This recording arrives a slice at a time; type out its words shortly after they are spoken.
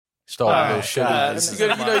Start with a little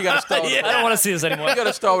sugar. You know you gotta start. I don't want to see this anymore. You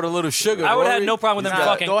gotta start with a little sugar. I would have Rory. had no problem with them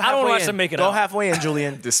fucking. I don't watch them making Go out. halfway in,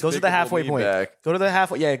 Julian. Go to the halfway point. Back. Go to the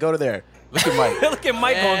halfway. Yeah, go to there. Look at Mike. Look at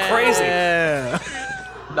Mike going crazy. Yeah.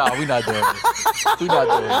 Nah, we not doing this. We not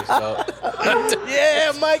doing this, dog.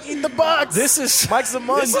 Yeah, Mike, eat the box. This is Mike's a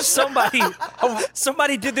month. This is somebody.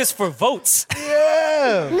 Somebody did this for votes.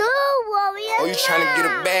 Yeah. No, Warrior. Oh, you trying to get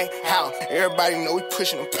a bag? How? Everybody know we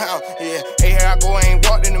pushing a pound. Yeah. Hey, here I go, I ain't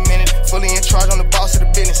walked in a minute. Fully in charge, on the boss of the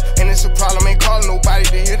business. And it's a problem, ain't calling nobody.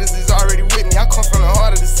 The hitters is already with me. I come from the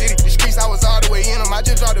heart of the city. The streets, I was all the way in them. I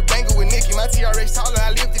just dropped a banger with Nicky. My TRX taller,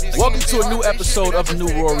 I lived it. Welcome to a new episode of the new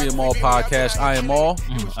Rory and Maul podcast. I am Maul.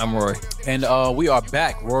 I'm Rory. And we are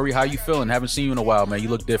back. Rory, how you feeling? Haven't seen you in a while, man. You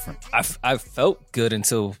look different. I felt good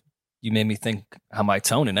until you made me think how my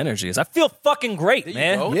tone and energy is. I feel fucking great, There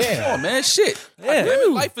man. you go. Yeah. Come on, man. Shit. Yeah. Damn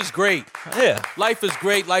it, life is great. Yeah. Life is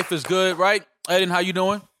great. Life is good, right? Eden, how you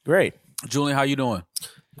doing? Great. Julian, how you doing?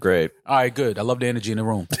 Great. All right, good. I love the energy in the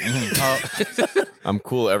room. I'm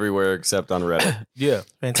cool everywhere except on Reddit. Yeah.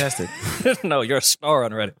 Fantastic. No, you're a star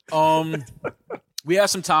on Reddit. We had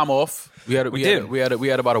some time off. We had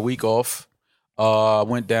about a week off.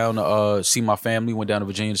 Went down to see my family. Went down to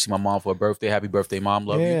Virginia to see my mom for her birthday. Happy birthday, Mom.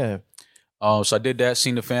 Love you. Yeah. So I did that,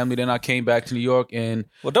 seen the family. Then I came back to New York and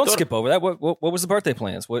Well, don't skip over that. What was the birthday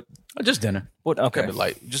plans? What? just dinner. What? Okay. Kept it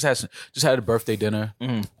light. Just had a birthday dinner.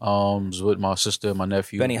 Was with my sister and my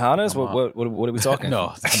nephew. Benihana's? My mom. What are we talking?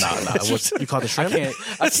 No. You caught the shrimp?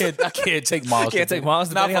 I can't take Miles. Can't take Miles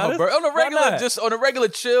to Not Benihana's? on a Why regular, not? just on a regular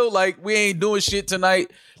chill. Like we ain't doing shit tonight.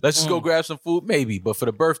 Let's just go grab some food, maybe. But for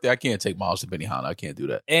the birthday, I can't take Miles to Benihana. I can't do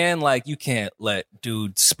that. And like, you can't let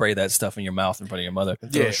dudes spray that stuff in your mouth in front of your mother.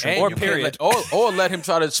 Yeah, and Or you period. can't or let him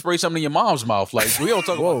try to spray something in your mom's mouth. Like we don't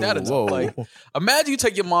talk about that enough. whoa. Like imagine you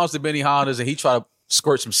take your mom's to Benihana's and he try to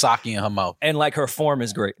squirt some sake in her mouth. And like, her form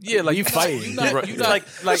is great. Yeah, like you fighting. You not,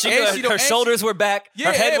 Like and her don't- shoulders were back. Yeah,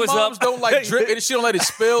 her head and was moms up. don't like drip and she don't let it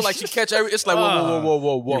spill. Like she catch every. It's like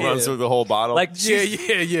whoa. He runs through the whole bottle. Like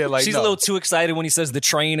Yeah. Like she's no. a little too excited when he says the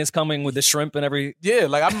train is coming with the shrimp and every. Yeah,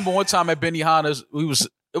 like I remember one time at Benihana's,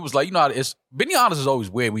 it was like, you know how it's Benihana's is always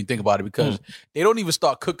weird when you think about it because they don't even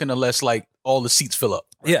start cooking unless like all the seats fill up.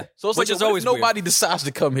 Yeah, So it's which like is what if always nobody decides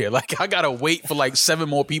to come here. Like I gotta wait for like 7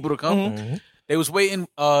 more people to come. They was waiting.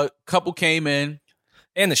 Couple came in. weird.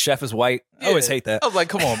 And the chef is white. I always hate that. I was like,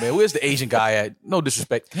 come on, man. Where's the Asian guy at? No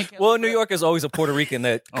disrespect. Well, in New York, there's always a Puerto Rican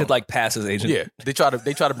that could like pass as Asian. Yeah, they try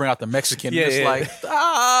to bring out the Mexican. Yeah, It's yeah. like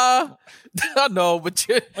I know, but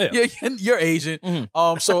you're Asian.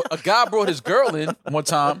 So a guy brought his girl in one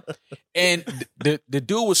time, and the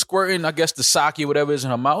dude was squirting, I guess the sake or whatever is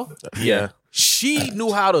in her mouth. Yeah. She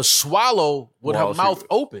knew how to swallow with her While she- mouth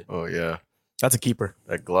open, oh, yeah. That's a keeper.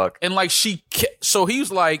 That Gluck. and like so he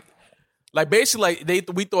was like basically like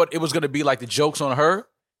we thought it was gonna be like the jokes on her.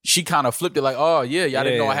 She kind of flipped it like, oh yeah, y'all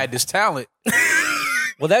didn't know I had this talent.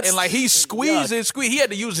 Well, that's And like he squeezed. He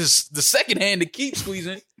had to use the second hand to keep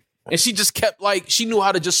squeezing. And she just kept like she knew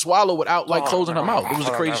how to just swallow without like closing her mouth. It was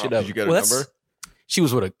the crazy shit Did ever. you get Well, a that's- number? She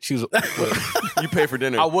was with a You pay for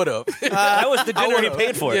dinner. I would have. that was the dinner he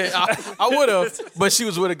paid for. Yeah, I would have. But she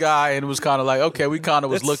was with a guy and it was kind of like, okay, we kind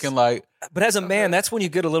of was looking like But as a man, that's when you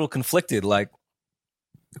get a little conflicted, like,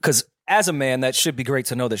 because as a man, that should be great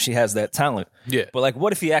to know that she has that talent. yeah. But like,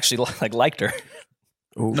 what if he actually like liked her?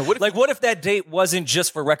 No, what if Like, what if that date wasn't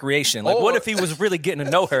just for recreation? Like, what if he was really getting to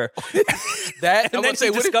know her? that? And then he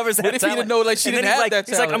discovers that what if he talent. didn't know like she And didn't then have he's like, that talent?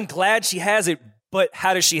 He's like, I'm glad she has it, but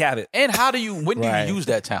how does she have it? And when do Right. you use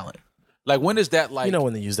that talent? Like when is that like? You know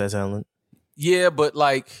when they use that talent. Yeah, but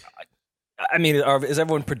like I mean, is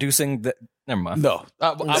everyone producing that? Never mind. no,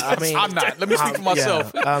 I mean, I'm not. Let me speak for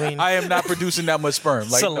myself. Yeah, I mean, I am not producing that much sperm.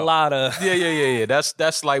 Like It's a no. lot of. Yeah.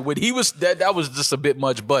 That's like when he was that was just a bit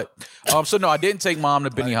much. But so no, I didn't take mom to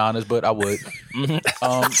Benihana's, but I would.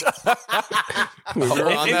 We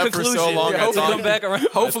were on In that for so conclusion, long. yeah, I to thought- come back around.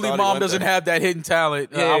 Hopefully, I thought he mom went doesn't there. have that hidden talent.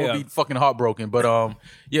 Yeah, I yeah. would be fucking heartbroken. But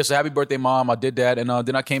yeah. So happy birthday, mom! I did that, and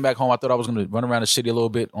then I came back home. I thought I was gonna run around the city a little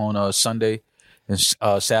bit on Sunday and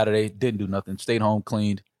Saturday. Didn't do nothing. Stayed home,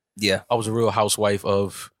 cleaned. Yeah, I was a real housewife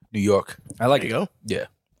of New York. I like there it. you go. Yeah.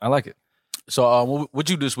 I like it. So what'd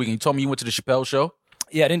you do this weekend? You told me you went to the Chappelle show.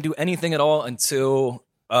 Yeah, I didn't do anything at all until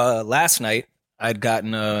last night. I'd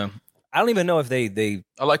gotten. I don't even know if they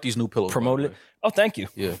I like these new pillows. promoted it. Oh, thank you.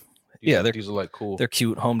 Yeah. Yeah, These are like cool. They're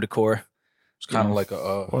cute home decor. It's kind of know. like a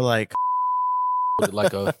Or like,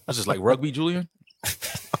 this is like rugby, Julian.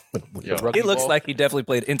 Yeah. Rugby He looks ball? like he definitely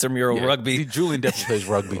played intramural Yeah. rugby. Julian definitely plays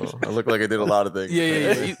rugby. I look like I did a lot of things.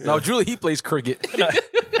 Yeah. No, Julian, he plays cricket.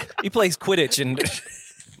 He plays Quidditch and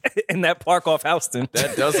in that park off Houston.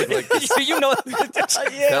 That does look like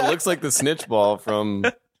that looks like the snitch ball from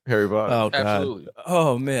Harry Potter. Oh god. Absolutely.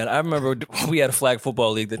 Oh man, I remember we had a flag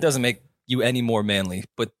football league that doesn't make you any more manly,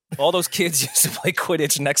 but all those kids used to play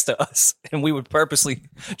Quidditch next to us, and we would purposely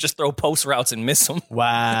just throw post routes and miss them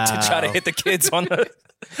Wow. to try to hit the kids on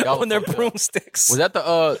their broomsticks. Was that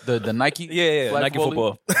the Nike? Yeah, flag Nike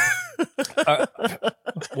football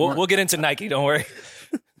football. We'll get into Nike. Don't worry.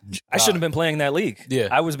 I shouldn't have been playing that league. Yeah.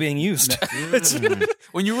 I was being used.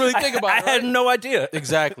 When you really think about it, I had right? no idea.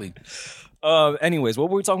 Exactly. Anyways, what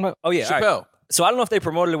were we talking about? Oh yeah, all right. Chappelle. So I don't know if they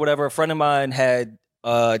promoted it or whatever. A friend of mine had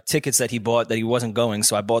tickets that he bought that he wasn't going,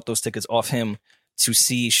 so I bought those tickets off him to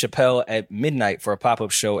see Chappelle at midnight for a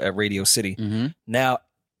pop-up show at Radio City. Mm-hmm. Now,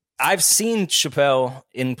 I've seen Chappelle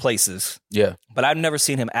in places, Yeah. but I've never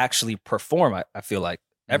seen him actually perform, I feel like.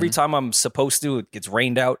 Every time I'm supposed to, it gets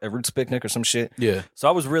rained out at Roots Picnic or some shit. Yeah. So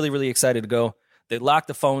I was really, really excited to go. They locked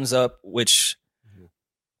the phones up, which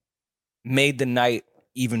made the night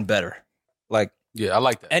even better. Like, Yeah. I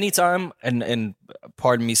like that. anytime, and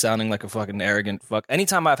pardon me sounding like a fucking arrogant fuck,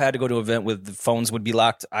 anytime I've had to go to an event where the phones would be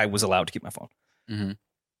locked, I was allowed to keep my phone. Mhm.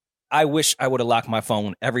 I wish I would have locked my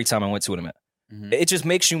phone every time I went to an event. Mhm. It just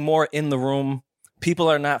makes you more in the room. People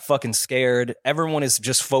are not fucking scared. Everyone is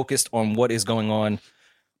just focused on what is going on.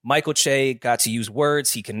 Michael Che got to use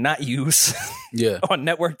words he cannot use Yeah. on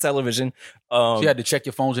network television. So you had to check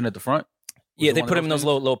your phones in at the front? Was Yeah, it they one put of him in those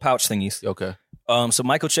those little pouch thingies. Okay. So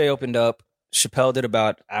Michael Che opened up. Chappelle did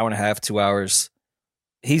about hour and a half, 2 hours.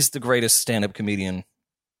 He's the greatest stand-up comedian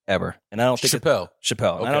ever, and I don't think Chappelle.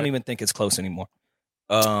 Chappelle. And I Okay. don't even think it's close anymore.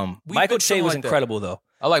 We Michael did Che something was like that. incredible though.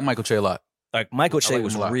 I like Michael Che a lot. Like Michael Che like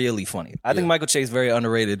was him a lot. really funny. I think Yeah. Michael Che is very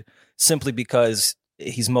underrated simply because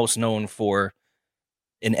he's most known for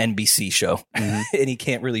an NBC show, Mhm. and he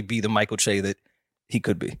can't really be the Michael Che that he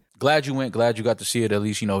could be. Glad you went. Glad you got to see it. At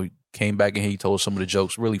least, came back and he told some of the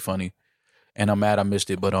jokes. Really funny. And I'm mad I missed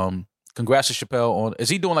it. But congrats to Chappelle on. Is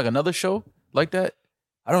he doing like another show like that?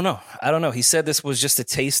 I don't know. He said this was just a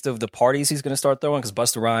taste of the parties he's going to start throwing because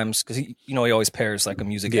Busta Rhymes, because he always pairs like a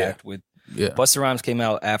music Yeah. act with. Yeah. Busta Rhymes came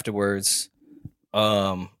out afterwards.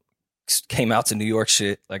 Came out to New York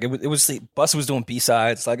shit. Like it was Busta was doing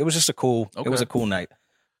B-sides. Like it was just it was Okay. a cool night.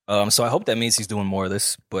 So I hope that means he's doing more of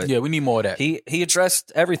this. But Yeah, we need more of that. he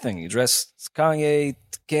addressed everything. He addressed Kanye,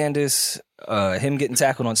 Candace, him getting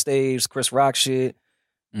tackled on stage, Chris Rock shit.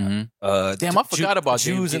 Damn, I forgot about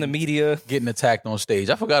Jews Dave in the media. getting attacked on stage.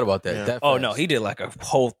 I forgot about that. Yeah. That Oh fast. no, he did like a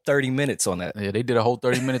whole 30 minutes on that. Yeah, they did a whole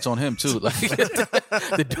 30 minutes on him too. Like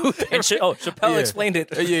the dude. And Chappelle Yeah. explained it.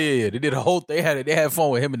 Yeah. They did a whole. They had fun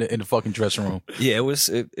with him in the fucking dressing room. Yeah, it was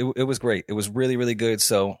great. It was really, really good.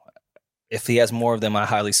 So if he has more of them, I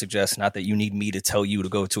highly suggest. Not that you need me to tell you to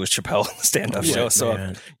go to a Chappelle stand-up show. So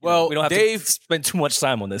man. Well, we don't have Dave. to spend too much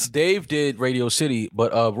time on this. Dave did Radio City,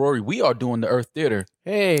 but Rory, we are doing the Earth Theater.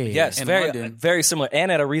 Hey. Yes, in very London. very similar and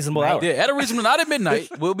at a reasonable hour. Yeah, at a reasonable, not at midnight.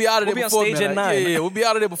 We'll be out of there We'll be on before stage at midnight. 9. Yeah, we'll be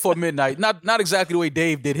out of there before midnight. Not exactly the way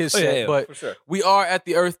Dave did his set, yeah, but for sure. we are at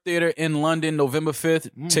the Earth Theater in London, November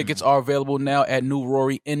 5th. Tickets are available now at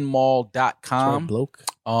newroryinmall.com. Bloke.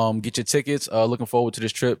 Get your tickets. Looking forward to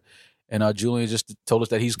this trip. And Julian just told us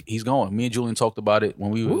that he's going. Me and Julian talked about it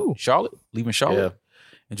when we were in Charlotte, leaving Charlotte.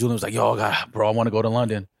 And Julian was like, "Yo, God, bro, I want to go to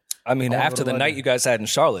London." I mean, wanna after go to the night London. you guys had in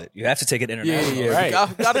Charlotte, you have to take it international. Right.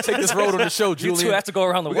 We got to take this road on the show, You Julian. two have to go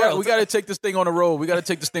around the We world. got to take this thing on the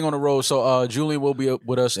road. So Julian will be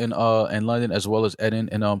with us in London as well as Eden.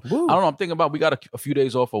 And I don't know. I'm thinking about we got a few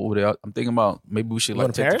days off over there. I'm thinking about maybe we should Going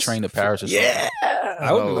like to take the Paris? train to Paris or something. Yeah.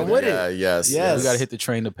 I would go with it. Yes. Yes. We got to hit the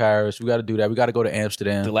train to Paris. We got to do that. We got to go to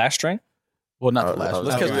Amsterdam. The last train? Well, not the last one.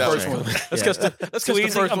 Let's catch the okay. first one. Let's catch the Too easy?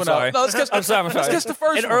 first I'm one sorry. out. No, let's catch I'm sorry. Let's catch the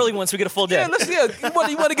first And one. early ones, we get a full day. Yeah,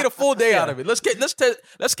 you want to get a full day out of it. Let's catch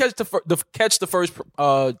the first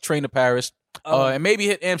train to Paris, and maybe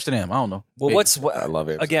hit Amsterdam. I don't know. Well, Maybe. I love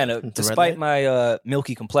it. again, despite my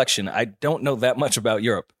milky complexion, I don't know that much about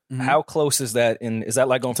Europe. Mm-hmm. How close is that? Is that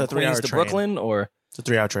like going from a 3-hour Queens to train. Brooklyn, or? It's a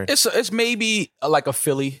 3-hour train. It's maybe like a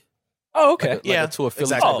Philly. Oh, okay. Like a tour of Philly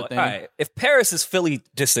exactly. type Oh, of thing. all right. If Paris is Philly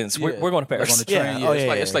distance, Yeah. we're going to Paris. Like on the train. Yeah. Oh, Yeah,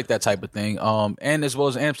 yeah, it's yeah. like that type of thing. And as well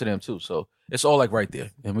as Amsterdam too. So it's all like right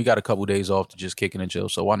there. And we got a couple days off to just kick it and chill.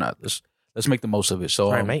 So why not? Let's make the most of it. So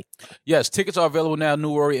All right, mate. yes, tickets are available now.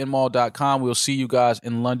 newroryinmall.com. We'll see you guys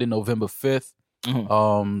in London November 5th.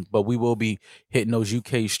 Mhm. But we will be hitting those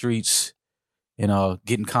UK streets and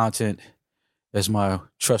getting content as my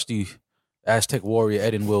trusty Aztec warrior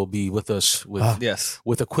Eden will be with us with Yes.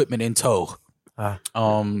 with equipment in tow.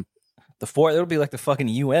 The four, it'll be like the fucking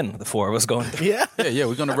UN. The four of us going through. Yeah.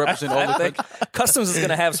 We're gonna represent all the things. Customs is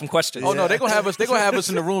gonna have some questions. Oh no, they're gonna have us. They're gonna have us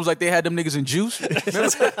in the rooms like they had them niggas in Juice.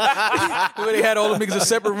 Remember? Where they had all the niggas in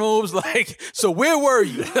separate rooms. Like, so where were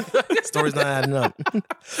you? Story's not adding up.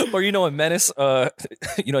 Or in Menace,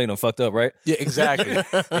 fucked up, right? Yeah, exactly.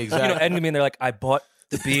 Ending me and they're like, I bought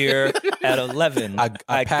the beer at 11. I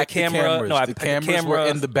packed the cameras. No, I the packed cameras were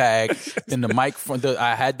in the bag. Then the mic.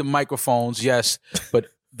 I had the microphones. Yes, but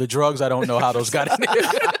the drugs, I don't know how those got in there.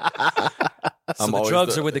 So the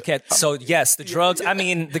drugs are with the cat. So yes, the drugs. I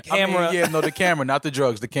mean, the camera. The camera, not the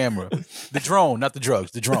drugs. The camera, the drone, not the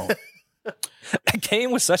drugs. The drone.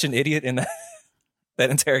 Kane was such an idiot in that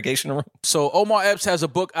interrogation room. So Omar Epps has a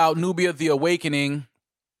book out, Nubia: The Awakening.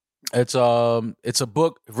 It's a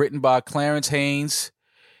book written by Clarence Haynes.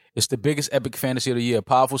 It's the biggest epic fantasy of the year. A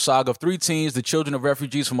powerful saga of three teens, the children of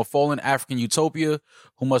refugees from a fallen African utopia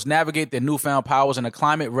who must navigate their newfound powers in a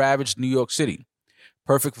climate-ravaged New York City.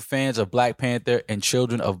 Perfect for fans of Black Panther and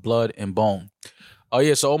Children of Blood and Bone. Oh,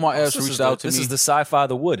 yeah, so Omar Epps reached out to me. This is the sci-fi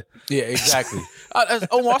The Wood. Yeah, exactly.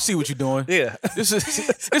 Omar, I see what you're doing. Yeah. This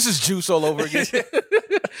is Juice all over again.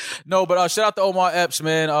 No, but shout out to Omar Epps,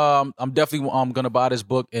 man. I'm definitely going to buy this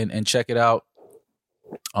book and check it out.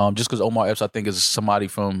 Just because Omar Epps, I think, is somebody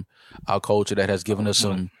from our culture that has given us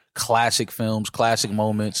some classic films, classic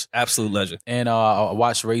moments. Absolute legend. And I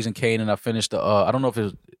watched Raising Kanan, and I finished. I don't know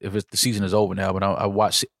if the season is over now, but I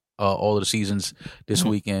watched all of the seasons this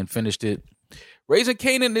weekend. Finished it. Raising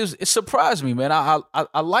Kanan it surprised me, man.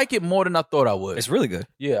 I like it more than I thought I would. It's really good.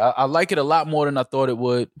 Yeah, I like it a lot more than I thought it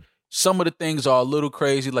would. Some of the things are a little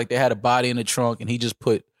crazy, like they had a body in the trunk, and he just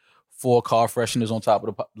put 4 car fresheners on top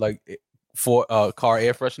of the 4 car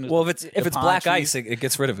air fresheners. Well, if it's black ice, it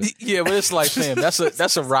gets rid of it. Yeah, but it's like, fam,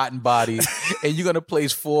 that's a rotten body, and you're gonna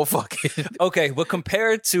place 4 fucking. Okay, but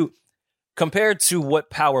compared to what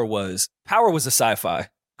Power was a sci-fi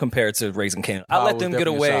compared to Raising Kanan. I let them get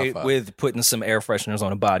away with putting some air fresheners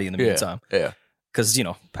on a body in the meantime. Yeah, because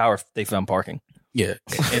Power, they found parking. Yeah,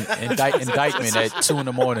 and indictment at 2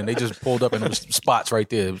 a.m. They just pulled up in those spots right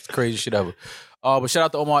there. It was the craziest shit ever. But shout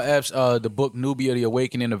out to Omar Epps. The book Nubia: The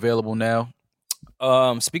Awakening available now.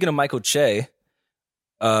 Speaking of Michael Che,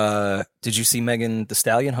 did you see Megan Thee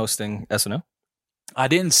Stallion hosting SNL? I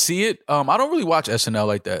didn't see it. I don't really watch SNL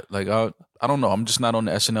like that. Like I don't know. I'm just not on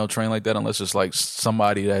the SNL train like that unless it's like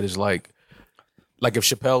somebody that is like if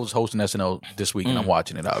Chappelle was hosting SNL this week and I'm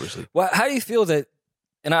watching it, obviously. Well, how do you feel that?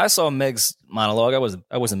 And I saw Meg's monologue.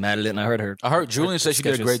 I wasn't mad at it, and I heard her. I heard Julian said she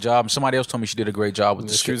did a great job. Somebody else told me she did a great job with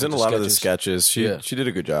the She was in a lot of the sketches. She did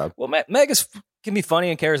a good job. Well, Meg can be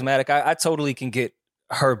funny and charismatic. I totally can get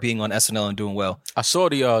her being on SNL and doing well. I saw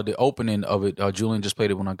the opening of it. Julian just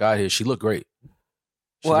played it when I got here. She looked great.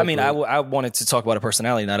 I wanted to talk about her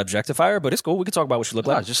personality, not objectify her, but it's cool. We can talk about what she looked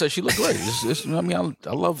like. I just said she looked great.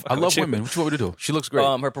 I love women. What you want me to do? She looks great.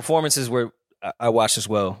 Her performances I watched as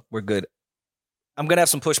well were good. I'm going to have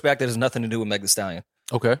some pushback that has nothing to do with Meg Thee Stallion.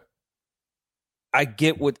 Okay. I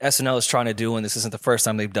get what SNL is trying to do, and this isn't the first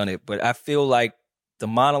time they've done it, but I feel like the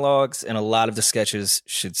monologues and a lot of the sketches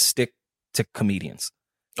should stick to comedians.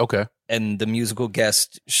 Okay. And the musical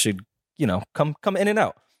guest should, come in and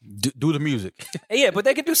out. Do the music. Yeah, but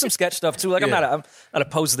they can do some sketch stuff too. Like I'm not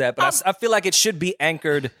opposed to that, but I feel like it should be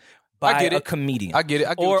anchored by a comedian. I get it.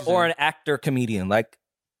 Or an actor comedian. Like,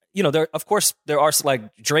 there are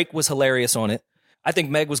like Drake was hilarious on it. I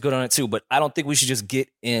think Meg was good on it too, but I don't think we should just get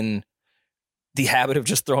in the habit of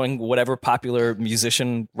just throwing whatever popular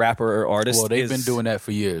musician, rapper, or artist. Well, they've been doing that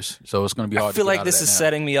for years, so it's going to be hard. I feel like this is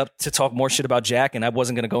setting me up to talk more shit about Jack, and I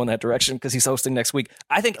wasn't going to go in that direction because he's hosting next week.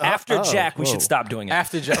 I think after Jack, we should stop doing it.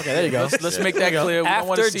 After Jack, okay, there you go. Let's make that clear. We don't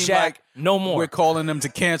want to seem Jack, no more. We're calling them to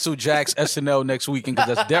cancel Jack's SNL next weekend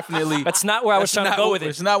because that's definitely that's not where I was trying to go with it.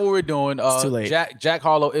 It's not what we're doing. It's too late. Jack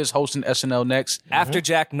Harlow is hosting SNL next. After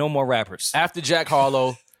Jack, no more rappers. After Jack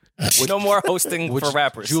Harlow. No more hosting for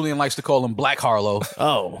rappers. Julian likes to call him Black Harlow.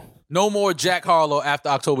 Oh. No more Jack Harlow after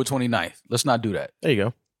October 29th. Let's not do that. There you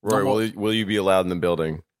go. Rory, will you be allowed in the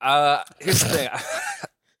building? Here's the thing.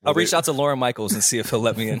 I'll reach out to Lauren Michaels and see if he'll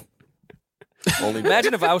let me in.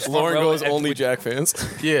 Imagine if I was Lauren goes only Jack fans.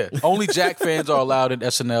 Yeah, only Jack fans are allowed in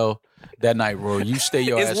SNL that night, Rory. You stay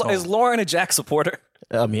your ass home. Is Lauren a Jack supporter?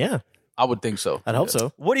 Yeah. I would think so. I'd hope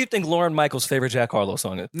so. What do you think Lauren Michaels' favorite Jack Harlow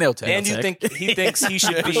song is? Nail Tech. And you think he thinks he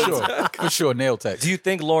should be? For sure, Nail Tech. Do you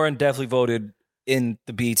think Lauren definitely voted in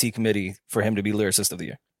the BET committee for him to be Lyricist of the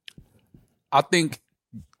Year? I think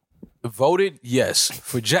voted, yes.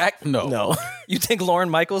 For Jack, no. No. You think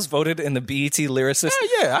Lauren Michaels voted in the BET Lyricist?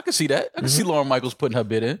 Yeah, I can see that. I can see Lauren Michaels putting her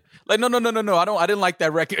bid in. Like, no. I didn't like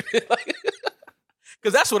that record.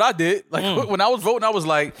 Because that's what I did. Like when I was voting, I was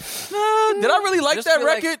like, did I really like that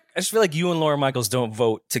record? I just feel like you and Lauren Michaels don't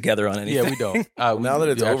vote together on anything. Yeah, we don't. Now that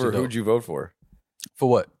it's over, who'd you vote for? For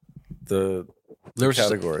what? The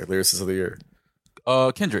category, Lyricist of the Year.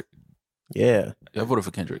 Kendrick. Yeah. I voted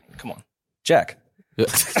for Kendrick. Come on. Jack. Yeah.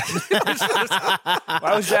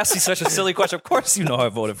 Why was you asking such a silly question? Of course you know I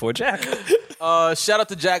voted for Jack. Shout out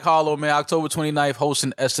to Jack Harlow, man. October 29th,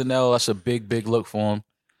 hosting SNL. That's a big look for him.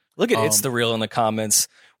 Look at It's the Real in the comments.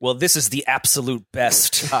 Well, this is the absolute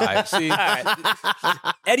best. All right, see? All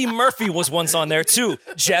right. Eddie Murphy was once on there too,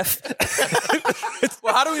 Jeff.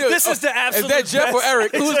 Well, how do we know? This is the absolute best. Is that Jeff or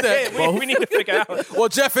Eric? Who's that? We need to figure out. Well,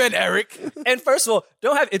 Jeff and Eric. And first of all,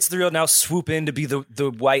 don't have It's the Real now swoop in to be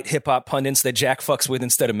the white hip-hop pundits that Jack fucks with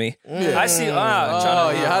instead of me. Yeah. I see.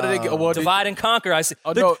 How did they get? Well, divide and conquer. I see.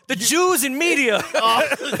 The Jews in media.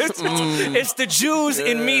 It's the Jews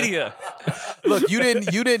in media. Look, you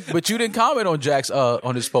didn't comment on Jack's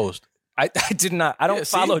on his post. I did not. I don't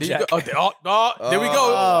follow Jack. There we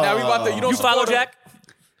go. Now we about to. You follow Jack?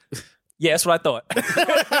 Yeah, that's what I thought.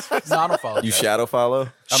 No, I don't follow. You shadow follow?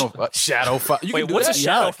 I don't shadow follow. Wait, what's a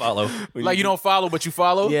shadow follow? Like you don't follow, but you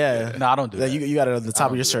follow? Yeah. No, I don't do that. You got it on the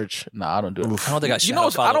top of your search. No, I don't do it. I don't think I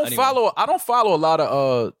shadow follow. I don't follow a lot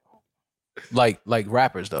of like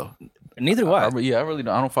rappers though. Neither do I. I really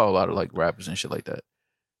don't. I don't follow a lot of like rappers and shit like that.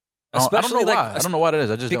 Especially I don't know why. I don't know why that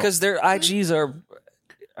is. I just because their IGs are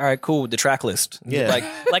all right. Cool with the track list. Yeah,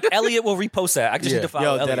 like Elliot will repost that. I just need to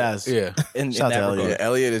follow Elliot. Deadass. Yeah, in that regard. Yeah,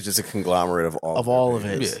 Elliot is just a conglomerate of all of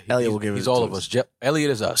it. Yeah, Elliot will give it. He's all of us.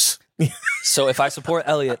 Elliot is us. So if I support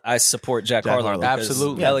Elliot, I support Jack Harlow.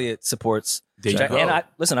 Absolutely. Elliot supports Jack. And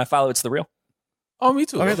I follow It's the Real. Oh, me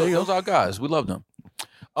too. Those are our guys. We love them.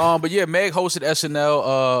 But yeah, Meg hosted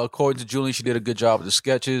SNL. According to Julian, she did a good job with the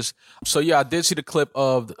sketches. So yeah, I did see the clip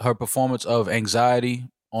of her performance of Anxiety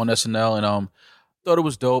on SNL, and thought it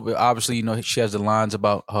was dope. Obviously, she has the lines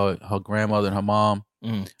about her grandmother and her mom.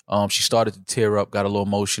 She started to tear up, got a little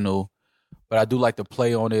emotional, but I do like the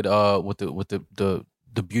play on it with the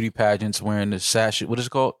beauty pageants wearing the sash. What is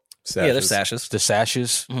it called? Sashes. Yeah, they're sashes. The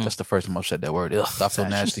sashes. That's the first time I've said that word. Ugh, I feel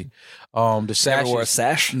nasty. The sashes. Never wore a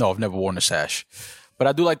sash? No, I've never worn a sash. But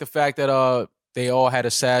I do like the fact that they all had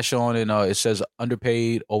a sash on, and it says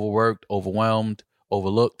underpaid, overworked, overwhelmed,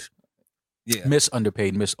 overlooked. Yeah. Miss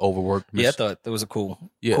underpaid, miss overworked. Yeah, I thought that was a cool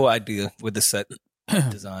idea with the set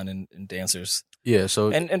design and dancers. Yeah,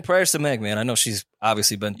 so and prayers to Meg, man. I know she's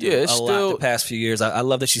obviously been through a lot the past few years. I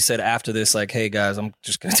love that she said after this, like, "Hey guys, I'm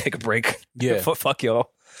just gonna take a break. Yeah, fuck y'all."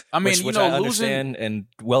 I mean, which I understand and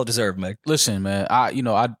well deserved, Meg. Listen, man,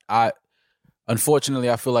 I unfortunately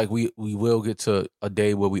I feel like we will get to a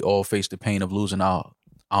day where we all face the pain of losing our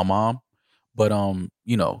mom, but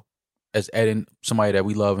as Eden, somebody that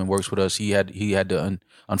we love and works with us, he had to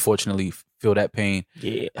unfortunately feel that pain.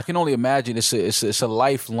 Yeah, I can only imagine it's a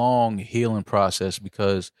lifelong healing process,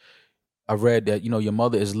 because I read that your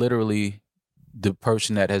mother is literally the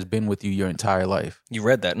person that has been with you your entire life. You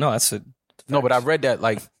read that? No, that's it. No, but I read that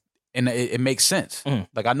and it makes sense.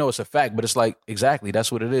 Like, I know it's a fact, but it's like, exactly,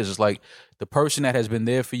 that's what it is. It's like the person that has been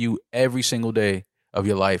there for you every single day of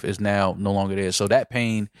your life is now no longer there. So that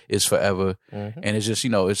pain is forever, and it's just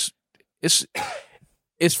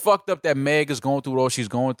it's fucked up that Meg is going through what she's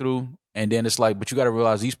going through, and then it's like, but you got to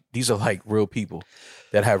realize these are like real people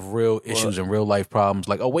that have real issues and real life problems,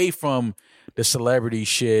 like away from the celebrity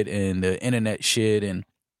shit and the internet shit, and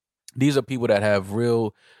these are people that have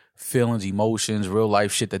real feelings, emotions, real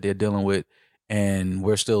life shit that they're dealing with, and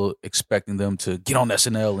we're still expecting them to get on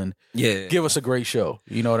SNL and give us a great show.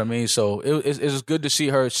 You know what I mean? So it's good to see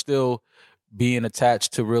her still being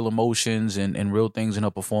attached to real emotions and real things in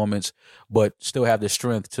her performance, but still have the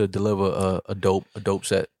strength to deliver a dope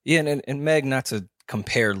set. Yeah, and Meg, not to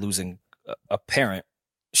compare losing a parent,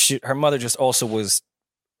 her mother just also was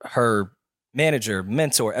her manager,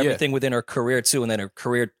 mentor, everything within her career too, and then her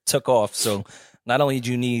career took off. So not only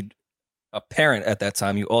do you need a parent at that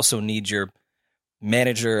time, you also need your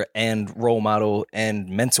manager and role model and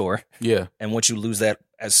mentor. Yeah. And once you lose that,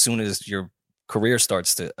 as soon as your career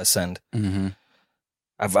starts to ascend,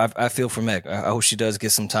 I feel for Meg. I hope she does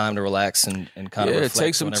get some time to relax and kind of reflect.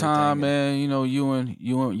 Take some time, man. You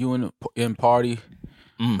and party.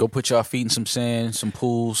 Go put your feet in some sand, some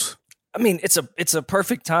pools. I mean, it's a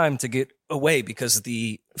perfect time to get away, because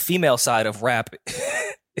the female side of rap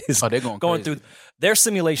is going through their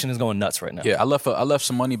simulation is going nuts right now. Yeah, I left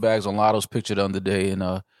some money bags on Lotto's picture the other day,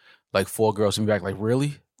 and like 4 girls in me back, like,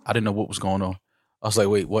 really? I didn't know what was going on. I was like,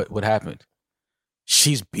 wait, what happened?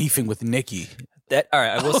 She's beefing with Nicki. All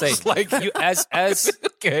right, I will say, like, you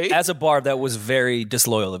as a Barb, that was very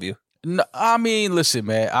disloyal of you. No, I mean, listen,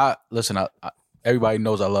 man. everybody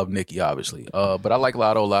knows I love Nicki, obviously. But I like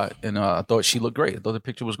Latto a lot, and I thought she looked great. I thought the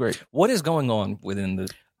picture was great. What is going on within the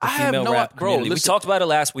I have female no- rap bro, community? listen- We talked about it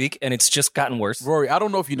last week, and it's just gotten worse. Rory, I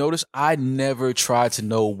don't know if you noticed, I never tried to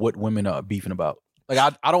know what women are beefing about.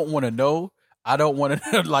 Like, I don't want to know. I don't want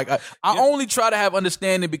to, like, I only try to have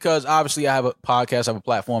understanding because obviously I have a podcast, I have a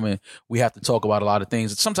platform, and we have to talk about a lot of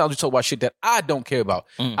things. And sometimes we talk about shit that I don't care about.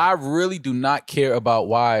 I really do not care about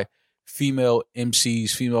why female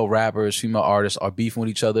MCs, female rappers, female artists are beefing with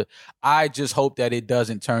each other. I just hope that it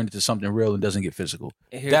doesn't turn into something real and doesn't get physical.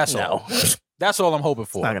 That's all. That's all I'm hoping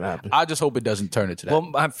for. Not gonna happen. I just hope it doesn't turn into that. Well,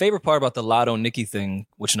 my favorite part about the Latto Nicki thing,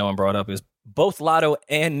 which no one brought up, is both Latto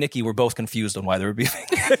and Nicki were both confused on why they were beefing.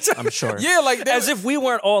 I'm sure. yeah, like As if we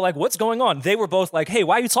weren't all like, what's going on? They were both like, hey,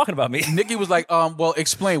 why are you talking about me? Nicki was like, well,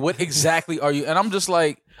 explain, what exactly are you? And I'm just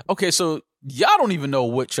like, okay, so y'all don't even know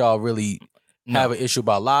what y'all really have an issue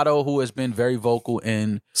about. Latto, who has been very vocal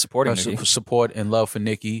in Supporting Nicki. support and love for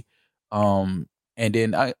Nicki. And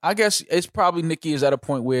then I guess it's probably Nicki is at a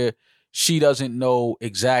point where she doesn't know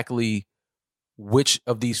exactly which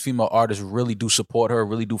of these female artists really do support her,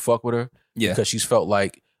 really do fuck with her. Yeah. Because she's felt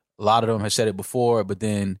like a lot of them have said it before, but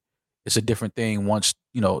then it's a different thing once,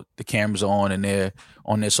 the cameras are on and they're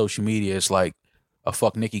on their social media. It's like a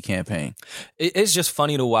fuck Nicki campaign. It's just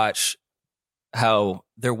funny to watch how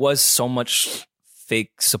there was so much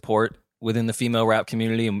fake support within the female rap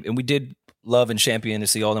community, and we did love and champion to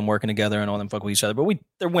see all them working together and all them fuck with each other, but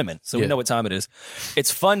they're women, so we know what time it is.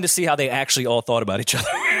 It's fun to see how they actually all thought about each other.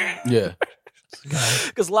 Yeah.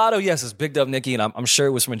 Because Latto, yes, has bigged up Nicki, and I'm sure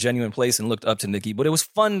it was from a genuine place and looked up to Nicki, but it was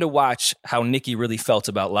fun to watch how Nicki really felt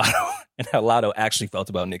about Latto and how Latto actually felt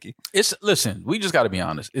about Nicki. Listen, we just got to be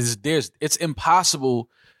honest. It's impossible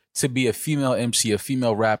to be a female MC, a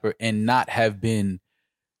female rapper, and not have been,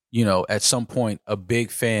 at some point a big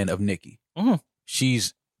fan of Nicki. Mm-hmm.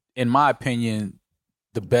 She's, in my opinion,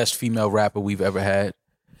 the best female rapper we've ever had.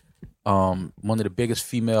 One of the biggest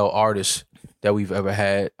female artists that we've ever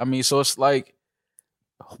had. I mean, so it's like,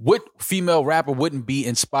 what female rapper wouldn't be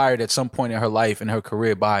inspired at some point in her life and her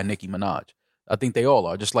career by Nicki Minaj? I think they all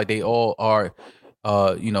are, just like they all are,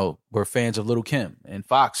 were fans of Lil' Kim and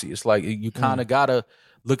Foxy. It's like you kind of got to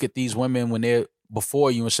look at these women when they're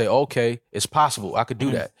before you and say, okay, it's possible. I could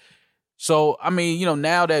do that. So, I mean,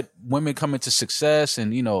 now that women come into success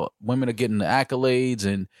and, women are getting the accolades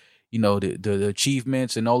and, the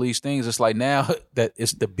achievements and all these things, it's like now that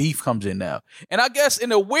it's the beef comes in now. And I guess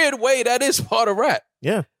in a weird way, that is part of rap.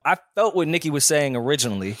 Yeah. I felt what Nicki was saying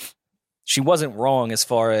originally. She wasn't wrong as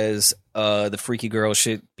far as the freaky girl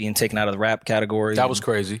shit being taken out of the rap category. That was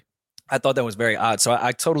crazy. I thought that was very odd. So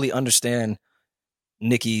I totally understand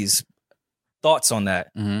Nicki's thoughts on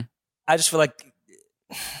that. Mm-hmm. I just feel like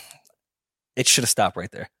it should have stopped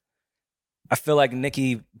right there. I feel like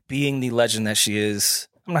Nicki, being the legend that she is,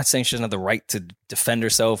 I'm not saying she doesn't have the right to defend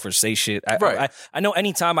herself or say shit. I know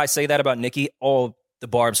anytime I say that about Nicki, all the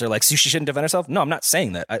barbs are like, so she shouldn't defend herself. No, I'm not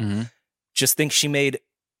saying that. I just think she made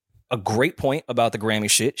a great point about the Grammy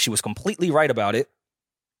shit. She was completely right about it.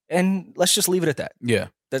 And let's just leave it at that. Yeah.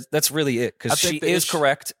 That's really it. Because she is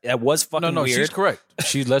correct. It was fucking weird. She's correct.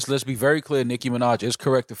 Let's be very clear. Nicki Minaj is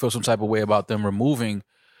correct to feel some type of way about them removing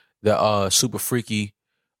the super freaky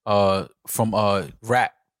from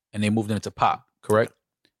rap and they moved it into pop. Correct.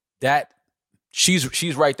 That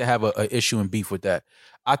she's right to have a issue and beef with that.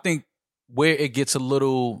 I think where it gets a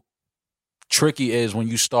little tricky is when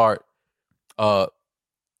you start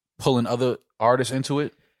pulling other artists into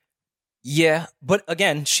it. Yeah, but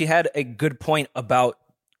again, she had a good point about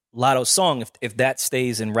Latto's song. If that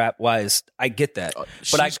stays in rap wise, I get that.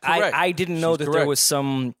 But I didn't know that there was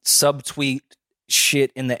some subtweet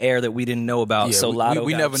shit in the air that we didn't know about. Yeah, so Latto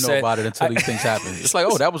we never know about it until these things happen. It's like,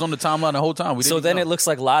 oh, that was on the timeline the whole time. We didn't so then know. It looks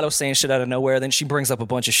like Latto saying shit out of nowhere. Then she brings up a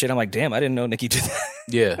bunch of shit. I'm like, damn, I didn't know Nicki did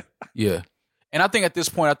that. Yeah. And I think at this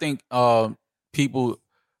point, people,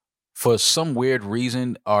 for some weird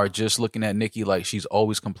reason, are just looking at Nicki like she's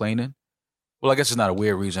always complaining. Well, I guess it's not a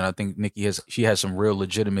weird reason. I think Nicki has some real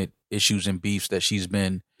legitimate issues and beefs that she's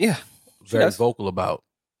been very vocal about.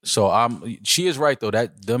 So she is right though,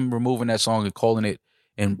 that them removing that song and calling it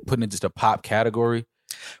and putting it into the pop category.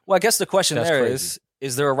 Well, I guess the question there is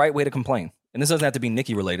there a right way to complain? And this doesn't have to be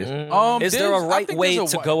Nicki related. Is there a right way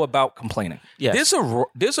to go about complaining? Yes.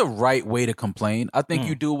 There's a right way to complain. I think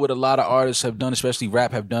you do what a lot of artists have done, especially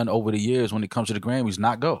rap have done over the years when it comes to the Grammys,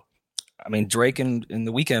 not go. I mean, Drake and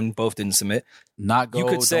The Weeknd both didn't submit. Not go,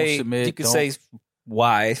 don't submit. You could say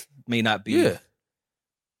why may not be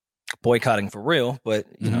boycotting for real, but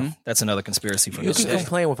you know that's another conspiracy for You can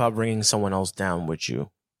complain without bringing someone else down with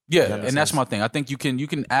you. Yeah, and that's my thing. I think you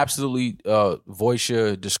can absolutely voice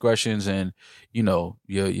your discretions and your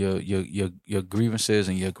grievances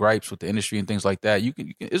and your gripes with the industry and things like that. You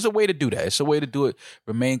can it's a way to do that. It's a way to do it.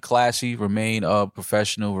 Remain classy, remain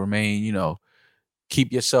professional, remain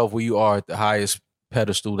keep yourself where you are at the highest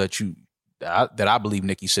pedestal that I believe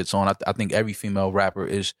Nicki sits on. I think every female rapper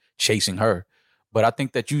is chasing her, but I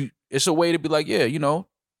think that it's a way to be like, yeah,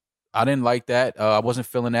 I didn't like that. I wasn't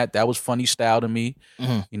feeling that. That was funny style to me.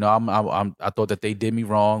 Mm-hmm. I thought that they did me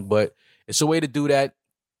wrong, but it's a way to do that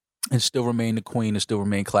and still remain the queen and still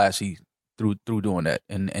remain classy through doing that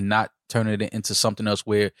and not turning it into something else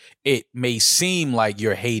where it may seem like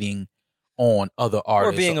you're hating on other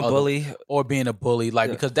artists or being a bully.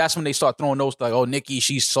 Like, because that's when they start throwing those like, oh, Nicki,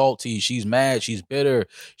 she's salty, she's mad, she's bitter,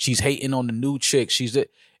 she's hating on the new chick,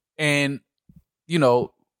 and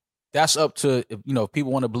that's up to, if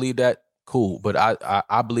people want to believe that, cool. But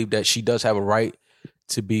I believe that she does have a right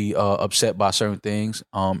to be upset by certain things.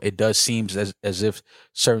 It does seem as if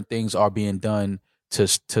certain things are being done to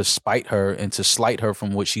spite her and to slight her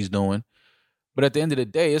from what she's doing. But at the end of the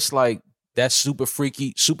day, it's like that super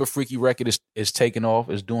freaky record is taking off,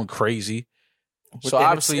 is doing crazy. So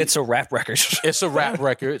obviously it's a rap record. It's a rap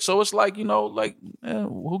record. So it's like,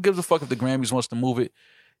 who gives a fuck if the Grammys wants to move it?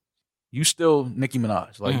 You still Nicki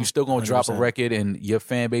Minaj. Like, you still going to drop a record and your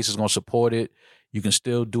fan base is going to support it. You can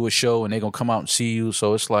still do a show and they're going to come out and see you.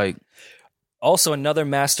 So it's like. Also, another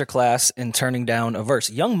masterclass in turning down a verse.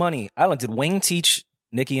 Young Money. Did Wayne teach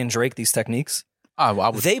Nicki and Drake these techniques? I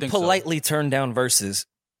would they think politely turned down verses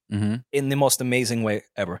in the most amazing way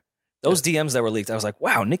ever. Those DMs that were leaked, I was like,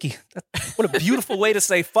 wow, Nicki, what a beautiful way to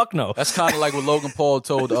say fuck no. That's kind of like what Logan Paul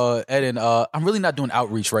told Eden, I'm really not doing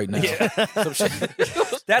outreach right now. Yeah.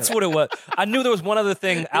 That's what it was. I knew there was one other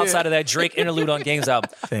thing outside of that Drake interlude on Games album.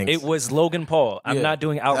 Thanks. It was Logan Paul. I'm not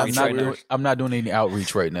doing outreach right now. I'm not doing any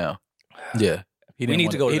outreach right now. Yeah. He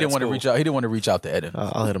didn't want to reach out. He didn't want to reach out to Eden.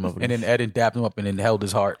 I'll hit him up. And then Eden dapped him up and then held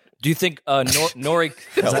his heart. Do you think Nori?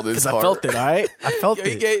 Because I felt it, all right? I felt it.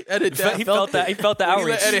 He felt that. He felt the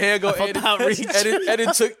outreach. Eden hand go.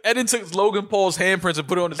 Eden took Logan Paul's handprints and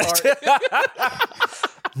put it on his heart.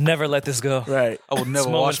 Never let this go. Right. I will never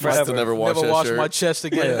wash my chest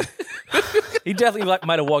again. Yeah. He definitely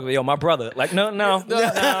might have walked with, my brother. Like, no. He's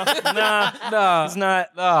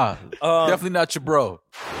not. Definitely not your bro.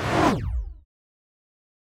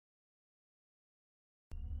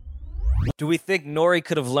 Do we think Nori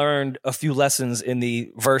could have learned a few lessons in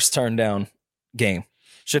the verse turn down game?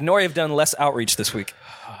 Should Nori have done less outreach this week?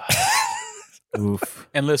 Oof.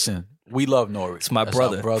 And listen, we love Nori. It's my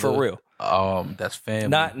brother, for real. That's family.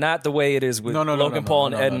 Not the way it is with Logan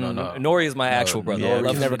Paul and Eden. Nori is my actual brother. Yeah,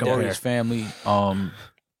 we never compare. Nori's family.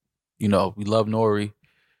 We love Nori.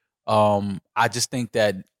 I just think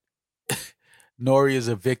that Nori is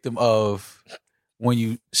a victim of when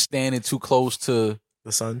you standing too close to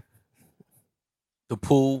the sun. The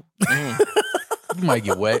pool, you might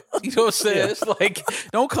get wet. You know what I'm saying? Yeah. It's like,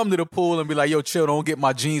 don't come to the pool and be like, yo, chill, don't get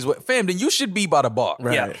my jeans wet. Fam, then you should be by the bar.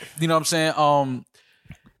 Right. Yeah. You know what I'm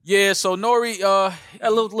saying? So Nori, a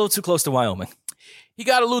little too close to Wyoming. He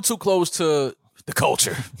got a little too close to the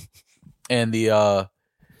culture. And the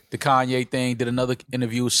Kanye thing, did another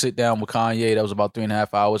interview, sit down with Kanye. That was about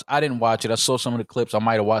 3.5 hours. I didn't watch it. I saw some of the clips. I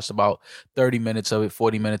might have watched about 30 minutes of it,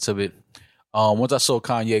 40 minutes of it. Once I saw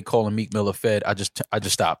Kanye calling Meek Mill a fed, I just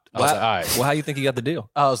stopped. I was like, all right. Well, how you think he got the deal?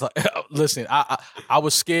 I was like, listen, I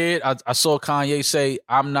was scared. I saw Kanye say,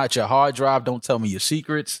 I'm not your hard drive. Don't tell me your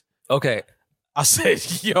secrets. Okay. I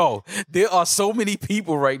said, yo, there are so many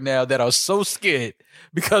people right now that are so scared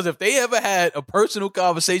because if they ever had a personal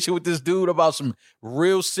conversation with this dude about some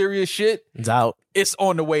real serious shit, it's out. It's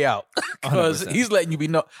on the way out because he's letting you be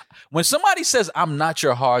know. When somebody says, I'm not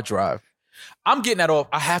your hard drive, I'm getting that off.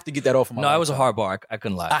 I have to get that off of my life. It was a hard bar. I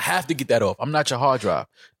couldn't lie. I have to get that off. I'm not your hard drive.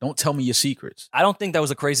 Don't tell me your secrets. I don't think that was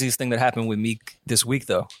the craziest thing that happened with Meek this week,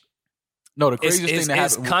 though. No, the craziest thing that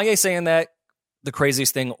happened. Is Kanye saying that the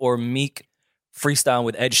craziest thing, or Meek freestyling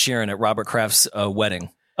with Ed Sheeran at Robert Kraft's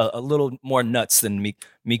wedding? A little more nuts than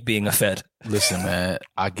Meek being a fed. Listen, man,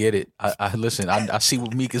 I get it. I see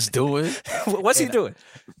what Meek is doing. What's he doing?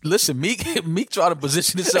 Listen, Meek trying to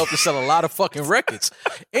position himself to sell a lot of fucking records.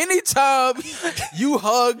 Anytime you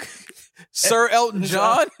hug Sir Elton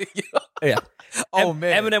John, yeah. Oh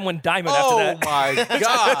man, Eminem went diamond after that. Oh my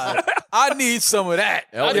god, I need some of that.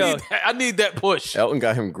 I need that push. Elton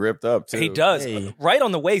got him gripped up too. He does, right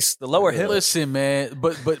on the waist, the lower hip. Listen, man,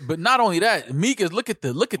 but not only that, Meek is look at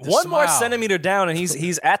the one smile. More centimeter down, and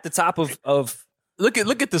he's at the top of Look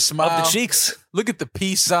at the smile. Of the cheeks. Look at the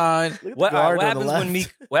peace sign. What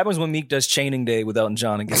happens when Meek does chaining day with Elton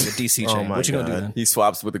John and gets a DC chain? What you gonna do then? He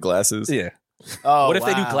swaps with the glasses. Yeah. Oh, what if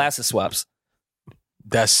they do glasses swaps?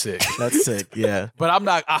 That's sick. That's sick. Yeah. But I'm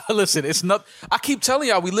not. Listen, it's not. I keep telling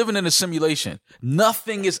y'all, we living in a simulation.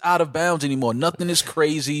 Nothing is out of bounds anymore. Nothing is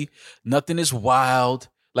crazy. Nothing is wild.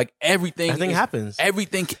 Like everything happens.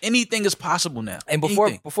 Anything is possible now. And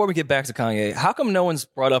before we get back to Kanye, how come no one's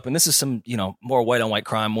brought up? And this is some more white on white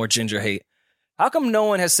crime, more ginger hate. How come no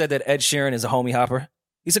one has said that Ed Sheeran is a homie hopper?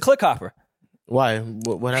 He's a click hopper. Why?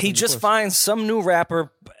 What happened? He just finds some new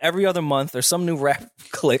rapper every other month or some new rap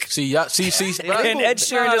click. See. And Ed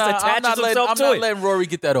Sheeran just attaches himself I'm to not it. letting Rory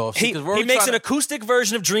get that off. He makes an acoustic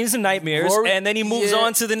version of Dreams and Nightmares, and then he moves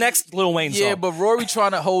on to the next Lil Wayne song. Yeah, but Rory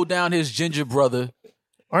trying to hold down his ginger brother.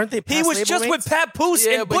 Aren't they? He was just with Papoose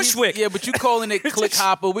and Bushwick. Yeah, but you calling it click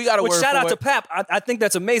hopper? We got to work. Shout out to Pap. I think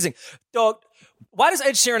that's amazing, dog. Why does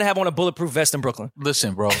Ed Sheeran have on a bulletproof vest in Brooklyn?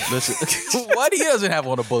 Listen, bro. Listen. Why he doesn't have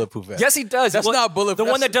on a bulletproof vest? Yes, he does. That's not bulletproof.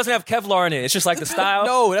 The one that doesn't have Kevlar in it. It's just like the style.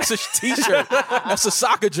 No, that's a t-shirt. That's a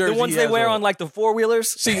soccer jersey. The ones they wear on like the four-wheelers.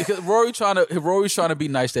 See, Rory's trying to be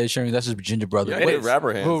nice to Ed Sheeran. That's his ginger brother. Yeah,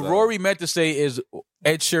 rapper hands. What Rory meant to say is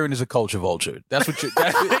Ed Sheeran is a culture vulture. That's what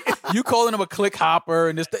you calling him a click hopper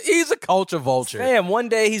and he's a culture vulture. Damn, one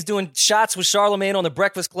day he's doing shots with Charlamagne on the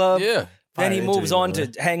Breakfast Club. Yeah. Then he moves on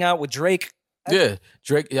to hang out with Drake. Yeah,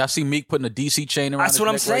 Drake. I see Meek putting a DC chain around. That's what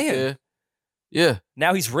I'm saying. Right yeah.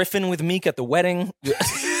 Now he's riffing with Meek at the wedding. Yeah.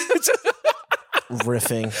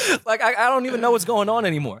 Riffing. Like I don't even know what's going on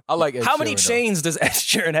anymore. I like Ed How Sheeran, many chains does Ed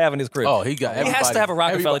Sheeran have in his crib? Oh, he has to have a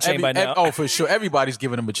Rockefeller chain by now. Oh, for sure. Everybody's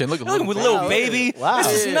giving him a chain. Look at Lil Baby. Wow.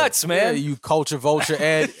 This is nuts, man. Yeah, you culture vulture,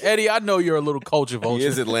 Ed. Eddie, I know you're a little culture vulture. He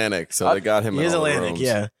is Atlantic, so they got him. He is in all the Atlantic. rooms.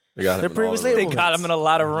 Yeah. They got him. They got him in a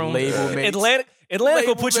lot of rooms. Label mates. Atlantic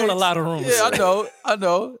will put you in a lot of rooms. Yeah, I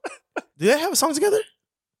know. Do they have a song together?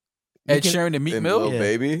 Ed Sheeran and Meek Mill. Lil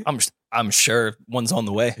Baby. I'm sure one's on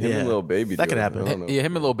the way. Him and Lil Baby. That could happen. Yeah,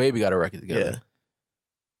 him and Lil Baby got a record together. Yeah.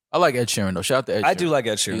 I like Ed Sheeran though. Shout out to Ed Sheeran. I do like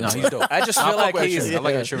Ed Sheeran. He's dope. I just feel like I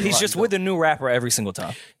like Ed Sheeran. he's just with a new rapper every single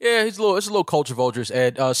time. Yeah, it's a little culture vultures.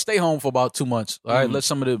 Ed, stay home for about 2 months. All right, let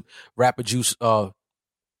some of the rapper juice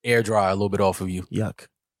air dry a little bit off of you. Yuck.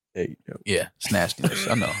 Hey, Yeah, it's nastiness.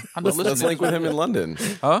 I know. Let's link with him in London.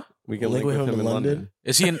 Huh? We can link with him in London.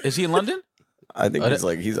 Is he in London? I think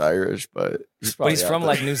he's Irish, but he's from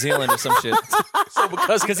like New Zealand or some shit. So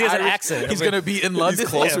because he has an accent, he's gonna be in London. He's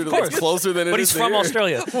closer. It's closer than it is. But he's from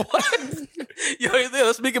Australia. What?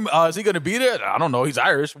 Let's make him. Is he gonna be there? I don't know. He's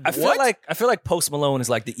Irish. I feel like Post Malone is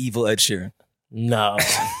like the evil Ed Sheeran. No.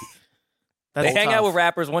 They hang out with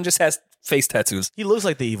rappers. One just has face tattoos. He looks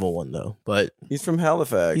like the evil one though, but he's from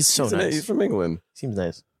Halifax. He's so nice. He's from England. Seems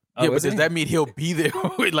nice. Yeah, but does that mean he'll be there?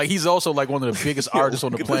 Like he's also like one of the biggest artists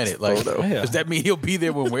on the planet. Like, does that mean he'll be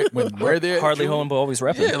there when we're there? Hardly home, but always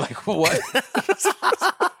repping. Yeah, like what?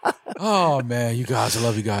 Oh man, you guys, I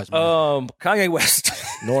love you guys. Man. Kanye West,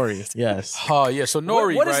 Nori, yes. Oh yeah, so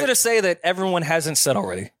Nori. What is there to say that everyone hasn't said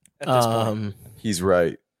already? At this point? He's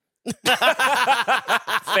right.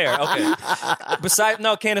 Fair, okay.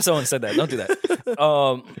 Candace Owens said that. Don't do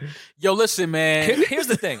that. Yo, listen, man. Here's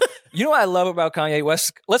the thing. You know what I love about Kanye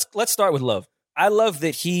West? Let's start with love. I love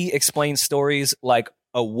that he explains stories like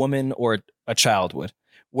a woman or a child would,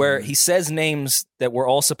 where he says names that we're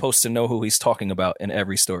all supposed to know who he's talking about in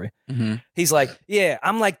every story. Mm-hmm. He's like, yeah,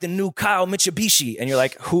 I'm like the new Kyle Mitsubishi. And you're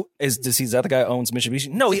like, is that the guy who owns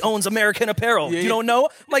Mitsubishi? No, he owns American Apparel. You don't know?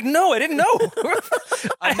 I'm like, no, I didn't know.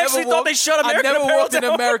 I actually thought they shut American Apparel. I never walked in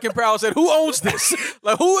American Apparel and said, who owns this?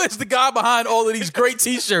 Like, who is the guy behind all of these great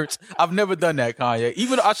t-shirts? I've never done that, Kanye.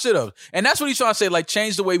 Even I should have. And that's what he's trying to say. Like,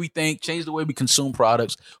 change the way we think, change the way we consume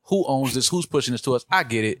products. Who owns this? Who's pushing this to us? I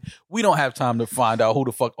get it. We don't have time to find out who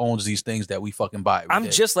the fuck owns these things that we fucking buy.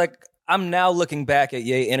 I'm now looking back at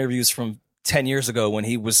Ye interviews from 10 years ago when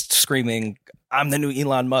he was screaming, I'm the new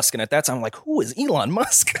Elon Musk. And at that time, I'm like, who is Elon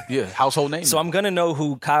Musk? Yeah, household name. So I'm going to know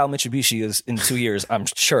who Kyle Mitsubishi is in 2 years. I'm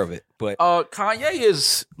sure of it. But Kanye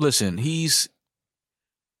is, listen,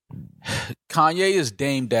 Kanye is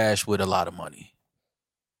Dame Dash with a lot of money.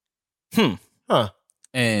 Huh.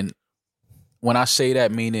 And when I say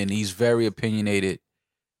that, meaning he's very opinionated.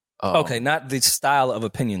 Okay, not the style of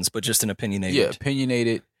opinions, but just an opinionated. Yeah,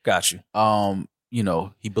 opinionated. Got you. You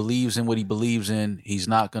know, he believes in what he believes in. He's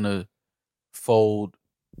not gonna fold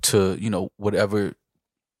to, whatever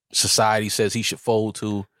society says he should fold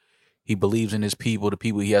to. He believes in his people, the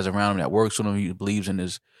people he has around him that works with him. He believes in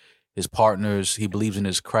his partners. He believes in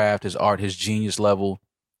his craft, his art, his genius level.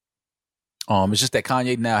 It's just that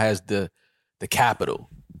Kanye now has the capital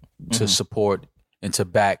to support and to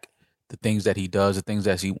back the things that he does, the things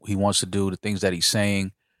that he wants to do, the things that he's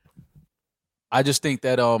saying. I just think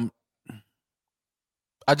that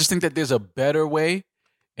there's a better way,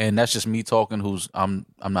 and that's just me talking. I'm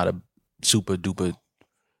not a super duper.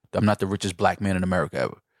 I'm not the richest black man in America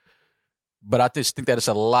ever, but I just think that it's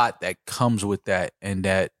a lot that comes with that, and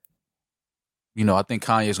that, you know, I think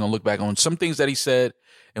Kanye is gonna look back on some things that he said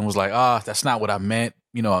and was like, that's not what I meant,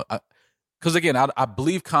 you know. Because again, I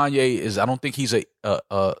believe Kanye is. I don't think he's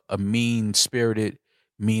a mean-spirited,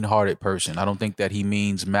 mean-hearted person. I don't think that he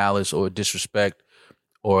means malice or disrespect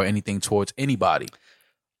or anything towards anybody.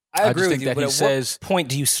 I agree with you, but at what point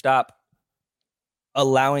do you stop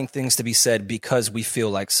allowing things to be said because we feel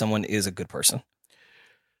like someone is a good person?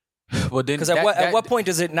 Well, then, because at what point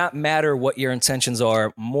does it not matter what your intentions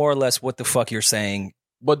are, more or less what the fuck you're saying?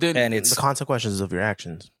 But then, and it's the consequences of your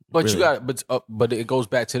actions. But really. you got, but it goes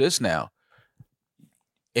back to this now.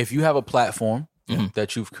 If you have a platform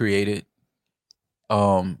that you've created,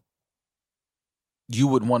 you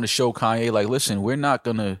would want to show Kanye, like, listen, we're not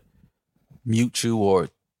gonna mute you, or,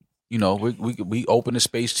 you know, we open the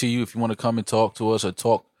space to you if you want to come and talk to us, or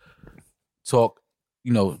talk,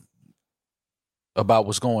 you know, about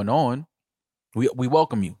what's going on. We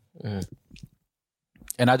welcome you.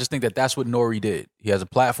 And I just think that that's what Nori did. He has a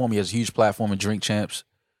platform. He has a huge platform in Drink Champs.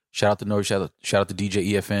 Shout out to Nori. Shout out to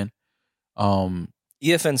DJ EFN.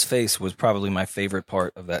 EFN's face was probably my favorite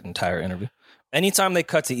part of that entire interview. Anytime they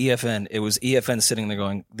cut to EFN, it was EFN sitting there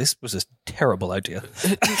going, this was a terrible idea.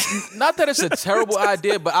 Not that it's a terrible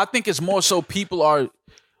idea, but I think it's more so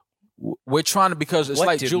we're trying to, because it's what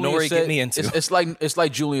like did Julian Nori said. Get me into? It's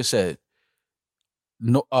like Julian said.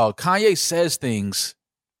 No, Kanye says things,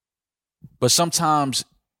 but sometimes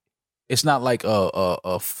it's not like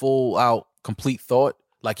a full out complete thought.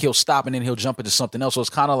 Like, he'll stop and then he'll jump into something else. So it's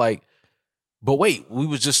kind of like, but wait, we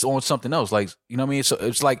was just on something else. Like, you know what I mean? So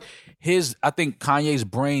it's like I think Kanye's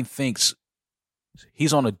brain thinks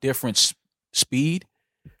he's on a different speed.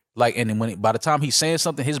 Like, and then by the time he's saying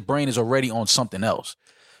something, his brain is already on something else.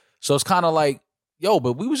 So it's kind of like, yo,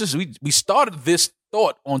 but we started this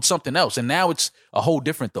thought on something else, and now it's a whole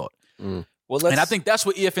different thought. Well, and I think that's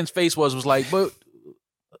what EFN's face was like, but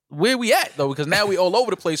where we at though? Because now we all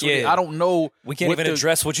over the place. Yeah. I don't know. We can't even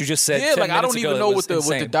address what you just said. Yeah, like I don't even know what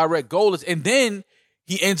the direct goal is. And then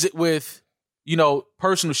he ends it with, you know,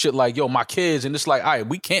 personal shit like, yo, my kids, and it's like, all right,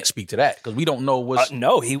 we can't speak to that because we don't know what's.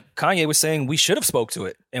 Kanye was saying we should have spoke to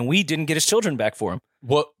it, and we didn't get his children back for him.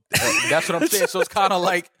 Well, that's what I'm saying. So it's kind of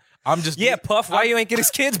like, I'm just Puff. Why you ain't get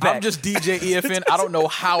his kids back? I'm just DJ EFN. I don't know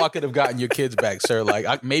how I could have gotten your kids back, sir. Like,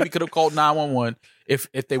 I maybe could have called 911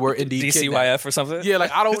 if they were indeed DCYF kidnapped. or something. Yeah,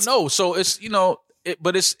 like I don't know. So it's, you know,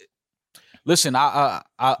 but it's. Listen, I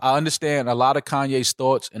understand a lot of Kanye's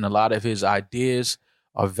thoughts and a lot of his ideas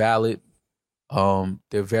are valid.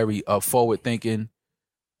 They're very forward thinking.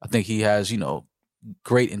 I think he has, you know,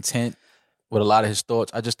 great intent with a lot of his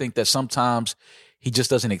thoughts. I just think that sometimes he just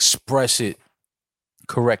doesn't express it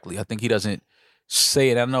correctly. I think he doesn't say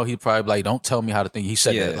it. I know he probably like, don't tell me how to think. He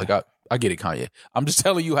said that. Like, I get it, Kanye. I'm just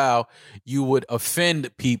telling you how you would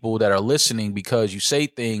offend people that are listening because you say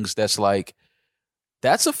things that's like,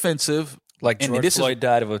 that's offensive. Like George Floyd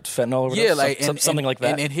died of a fentanyl overdose? Yeah, like something like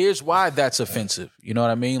that. And here's why that's offensive. You know what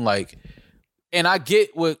I mean? Like, and I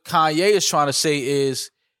get what Kanye is trying to say is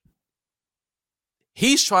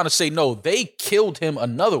he's trying to say, no, they killed him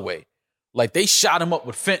another way. Like, they shot him up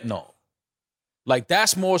with fentanyl. Like,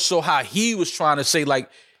 that's more so how he was trying to say, like.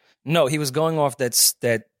 No, he was going off that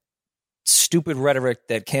stupid rhetoric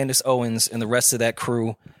that Candace Owens and the rest of that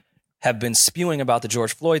crew have been spewing about the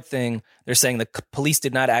George Floyd thing. They're saying the police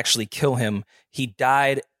did not actually kill him. He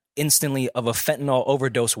died instantly of a fentanyl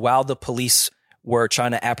overdose while the police were trying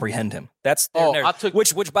to apprehend him. That's their narrative.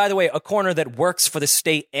 Which, by the way, a coroner that works for the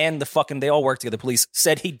state and they all work together, the police,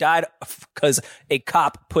 said he died because a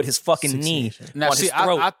cop put his fucking knee on his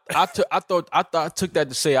throat. I took that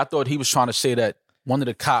to say, I thought he was trying to say that one of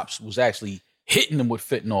the cops was actually hitting him with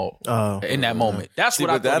fentanyl in that moment. That's what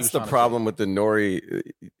I thought. That's the problem with the Nori.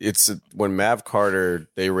 It's when Mav Carter,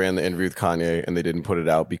 they ran the interview with Kanye and they didn't put it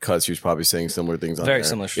out because he was probably saying similar things on Very there.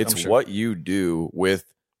 similar. It's what you do with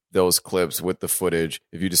those clips, with the footage.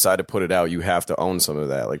 If you decide to put it out, you have to own some of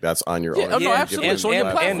that. Like, that's on your own. No, absolutely. It's on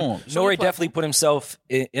your platform. And Nori definitely put himself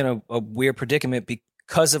in a weird predicament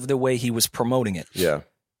because of the way he was promoting it. Yeah.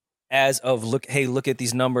 As of, look at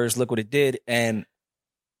these numbers, look what it did. And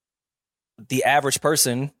the average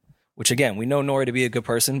person, which again, we know Nori to be a good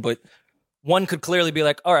person, but one could clearly be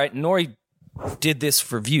like, all right, Nori did this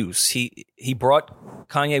for views. He brought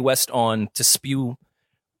Kanye West on to spew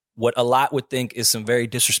what a lot would think is some very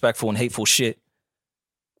disrespectful and hateful shit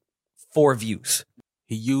for views.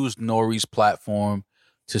 he used Nori's platform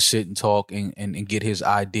to sit and talk and get his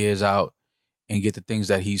ideas out and get the things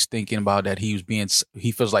that he's thinking about that he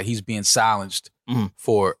feels like he's being silenced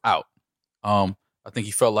for out. I think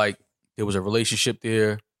he felt like there was a relationship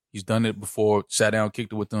there. He's done it before, sat down,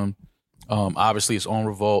 kicked it with them. Obviously, it's on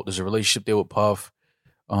Revolt. There's a relationship there with Puff.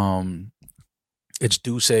 It's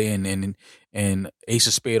Duce and Ace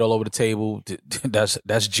of Spade all over the table.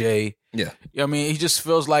 That's Jay. Yeah. I mean, he just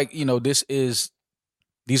feels like,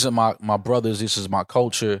 these are my brothers. This is my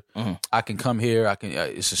culture. I can come here. I can.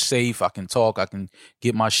 It's safe. I can talk. I can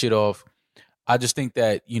get my shit off. I just think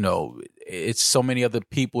that, it's so many other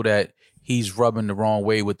people that he's rubbing the wrong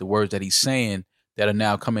way with the words that he's saying that are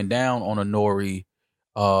now coming down on a Nori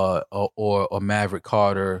or Maverick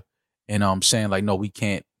Carter and saying like, no, we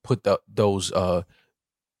can't put those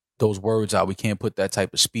words out. We can't put that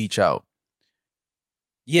type of speech out.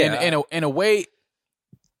 Yeah. In a way,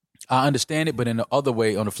 I understand it, but in the other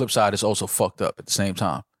way, on the flip side, it's also fucked up at the same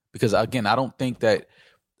time. Because again, I don't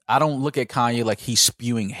look at Kanye like he's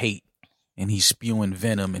spewing hate and he's spewing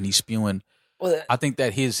venom and he's spewing. I think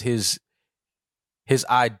that his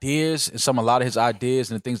ideas and a lot of his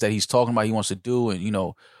ideas and the things that he's talking about, he wants to do,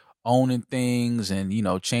 and owning things and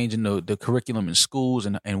changing the curriculum in schools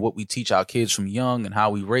and what we teach our kids from young and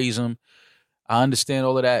how we raise them. I understand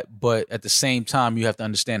all of that, but at the same time, you have to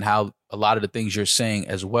understand how a lot of the things you're saying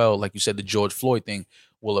as well, like you said, the George Floyd thing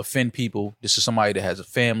will offend people. This is somebody that has a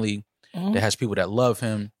family, that has people that love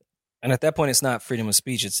him. And at that point, it's not freedom of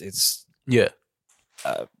speech. It's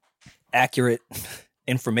accurate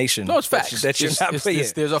information. No, it's facts.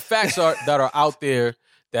 There's a facts that are out there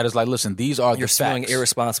that is like, listen, these are you're the facts. spewing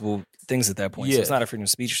irresponsible things at that point. Yeah. So it's not a freedom of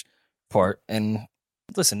speech part. And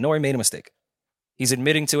listen, Nori made a mistake. He's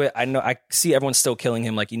admitting to it. I know. I see everyone's still killing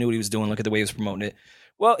him. Like, he knew what he was doing. Look at the way he was promoting it.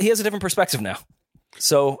 Well, he has a different perspective now.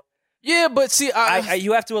 So yeah, but see,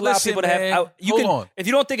 you have to allow people to have. Hold on. If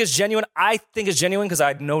you don't think it's genuine, I think it's genuine because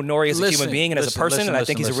I know Nori as a human being and as a person, and I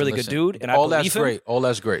think he's a really good dude. And all I believe that's great. All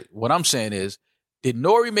that's great. What I'm saying is, did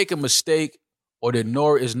Nori make a mistake, or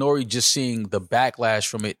is Nori just seeing the backlash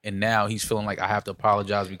from it, and now he's feeling like I have to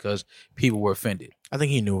apologize because people were offended? I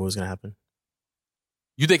think he knew what was going to happen.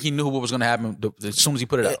 You think he knew what was going to happen as soon as he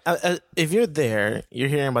put it out? If you're there, you're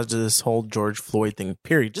hearing about this whole George Floyd thing,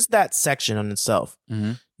 period. Just that section on itself.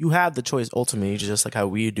 Mm-hmm. You have the choice ultimately, just like how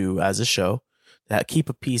we do as a show, that keep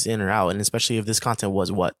a piece in or out. And especially if this content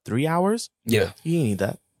was, 3 hours? Yeah. You need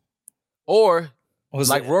that. Or,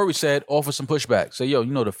 like Rory said, offer some pushback. Say,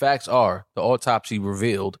 the facts are, the autopsy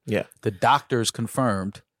revealed. Yeah. The doctors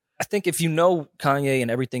confirmed. I think if you know Kanye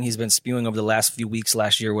and everything he's been spewing over the last few weeks,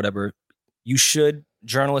 last year, whatever, you should,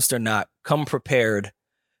 journalist or not, come prepared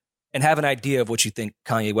and have an idea of what you think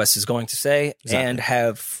Kanye West is going to say, and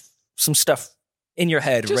have some stuff in your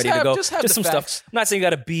head ready to go. Just some stuff. I'm not saying you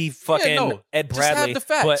got to be fucking Ed Bradley. Just have the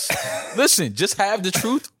facts. But listen, just have the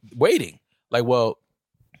truth waiting. Like, well,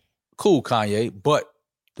 cool, Kanye, but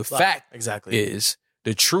the fact is,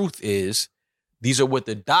 the truth is, these are what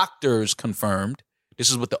the doctors confirmed. This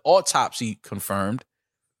is what the autopsy confirmed.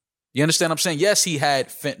 You understand what I'm saying? Yes, he had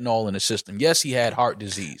fentanyl in the system. Yes, he had heart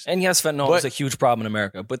disease. And yes, fentanyl is a huge problem in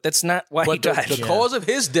America, but that's not why he died. The cause of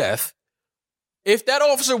his death, if that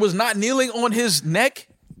officer was not kneeling on his neck,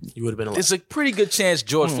 he would have been alive. It's a pretty good chance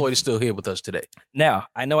George Floyd is still here with us today. Now,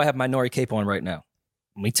 I know I have my Nori cape on right now.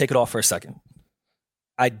 Let me take it off for a second.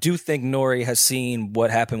 I do think Nori has seen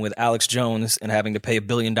what happened with Alex Jones and having to pay $1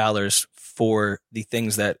 billion for the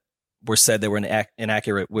things that were said that were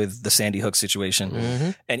inaccurate with the Sandy Hook situation. Mm-hmm.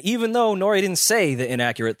 And even though Nori didn't say the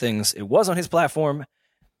inaccurate things, it was on his platform.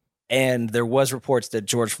 And there was reports that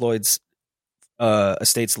George Floyd's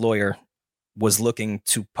estate's lawyer was looking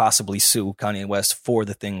to possibly sue Kanye West for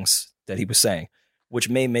the things that he was saying, which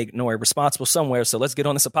may make Nori responsible somewhere. So let's get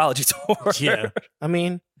on this apology tour. Yeah. I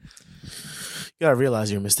mean, you got to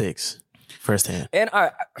realize your mistakes firsthand. And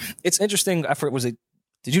it's interesting. I forget,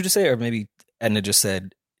 did you just say, or maybe Edna just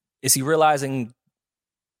said, is he realizing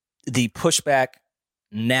the pushback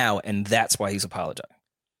now, and that's why he's apologizing?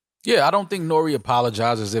 Yeah, I don't think Nori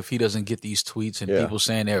apologizes if he doesn't get these tweets and people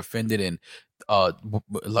saying they're offended and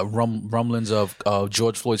rumblings of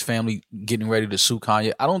George Floyd's family getting ready to sue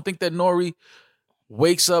Kanye. I don't think that Nori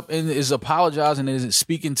wakes up and is apologizing and isn't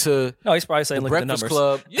speaking to he's probably saying, the look at the Breakfast numbers.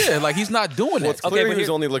 Club. Yeah, like he's not doing Well, it. it's clear he was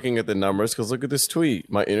only looking at the numbers because look at this tweet.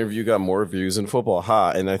 My interview got more views than football.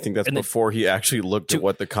 And I think that's before he actually looked at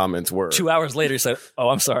what the comments were. 2 hours later, he said, oh,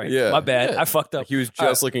 I'm sorry. My bad. I fucked up. He was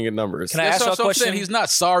just looking at numbers. Can I ask y'all a question? I'm saying he's not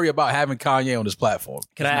sorry about having Kanye on his platform.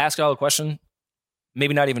 Can I ask y'all a question?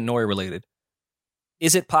 Maybe not even Nori related.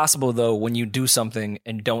 Is it possible, though, when you do something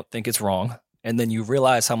and don't think it's wrong, and then you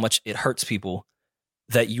realize how much it hurts people,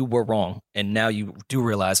 that you were wrong, and now you do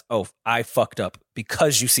realize, oh, I fucked up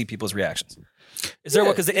because you see people's reactions. Is there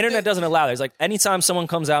one? Because the internet doesn't allow that. It's like anytime someone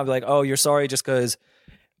comes out and be like, oh, you're sorry just because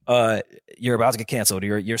you're about to get canceled.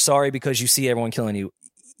 You're sorry because you see everyone killing you.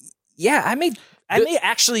 Yeah, I may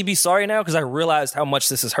actually be sorry now because I realized how much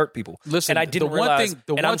this has hurt people. Listen, and I didn't realize,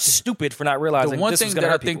 and I'm stupid for not realizing the one this thing was going to that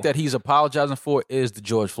I hurt think people. that he's apologizing for is the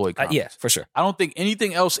George Floyd comment. Yeah, for sure. I don't think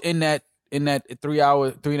anything else in that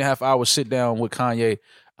 3.5 hour sit down with Kanye,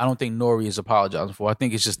 I don't think Nori is apologizing for. I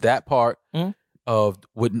think it's just that part of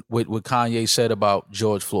what Kanye said about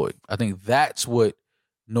George Floyd. I think that's what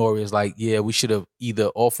Nori is like, yeah, we should have either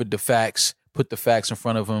offered the facts, put the facts in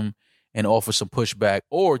front of him and offer some pushback,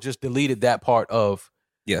 or just deleted that part of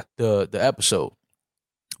the episode.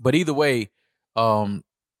 But either way, I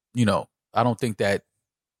don't think that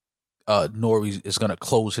Nori is going to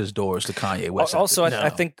close his doors to Kanye West. Also, I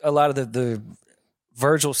think a lot of the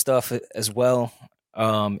Virgil stuff as well,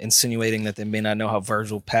 insinuating that they may not know how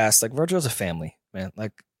Virgil passed. Like, Virgil's a family, man.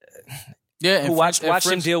 Like, who watched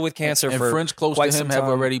him deal with cancer and for friends close to him have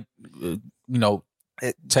already,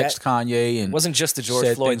 text Kanye, and it wasn't just the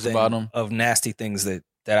George Floyd thing about him of nasty things that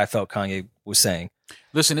I felt Kanye was saying.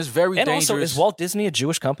 Listen, it's very dangerous. And also, is Walt Disney a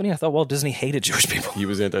Jewish company? I thought Walt Disney hated Jewish people. He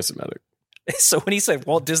was anti-Semitic. So when he said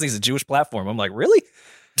Walt Disney's a Jewish platform, I'm like, really?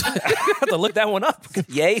 I have to look that one up.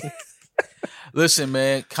 Yay. Listen,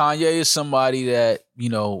 man, Kanye is somebody that,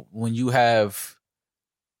 when you have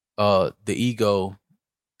the ego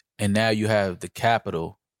and now you have the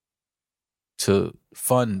capital to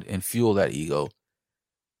fund and fuel that ego,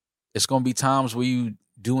 it's going to be times where you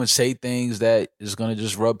do and say things that is going to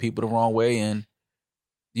just rub people the wrong way. And,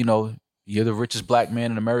 you're the richest black man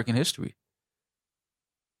in American history.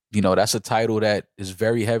 That's a title that is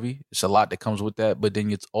very heavy. It's a lot that comes with that. But then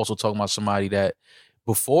you're also talking about somebody that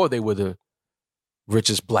before they were the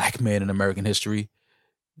richest black man in American history,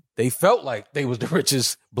 they felt like they was the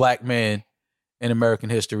richest black man in American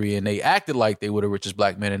history, and they acted like they were the richest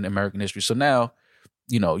black man in American history. So now,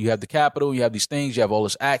 you have the capital, you have these things, you have all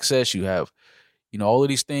this access, you have, all of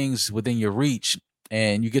these things within your reach,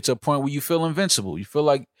 and you get to a point where you feel invincible. You feel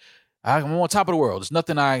like, I'm on top of the world. There's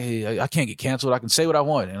nothing I can't get canceled. I can say what I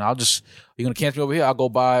want, and you're gonna cancel me over here. I'll go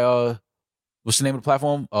buy what's the name of the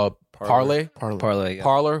platform? Parlay. Parler.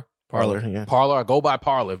 Yeah. Parler. I go buy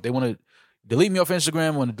Parler. If they want to delete me off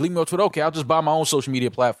Instagram, want to delete me off Twitter, okay, I'll just buy my own social media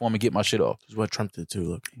platform and get my shit off. This is what Trump did too.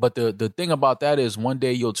 Look, but the thing about that is, one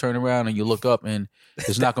day you'll turn around and you look up and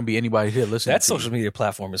there's not gonna be anybody here listening. That social media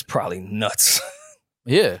platform is probably nuts.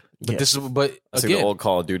 Yeah. But this is, but it's again, like the old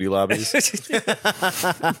Call of Duty lobbies.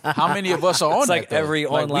 How many of us are on it's that? Like every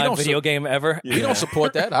online video game ever. We don't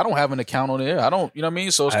support that. I don't have an account on there. I don't, you know what I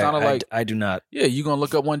mean? So it's kind of like, I do not. Yeah, you're going to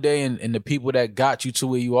look up one day and the people that got you to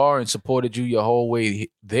where you are and supported you your whole way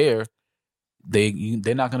there,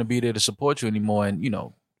 they're not going to be there to support you anymore. And,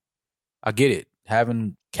 I get it.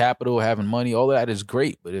 Having capital, having money, all of that is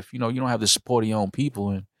great. But if, you don't have the support of your own people,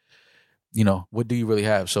 and, what do you really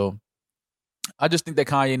have? So I just think that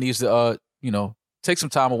Kanye needs to, take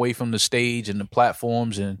some time away from the stage and the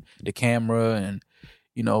platforms and the camera. And,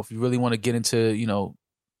 if you really want to get into,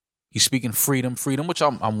 he's speaking freedom, which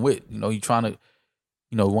I'm with. You're trying to,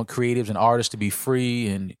 want creatives and artists to be free.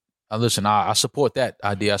 And listen, I support that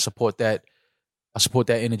idea. I support that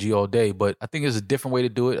energy all day. But I think there's a different way to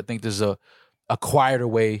do it. I think there's a quieter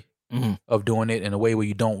way of doing it, in a way where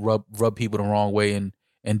you don't rub people the wrong way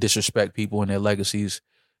and disrespect people and their legacies.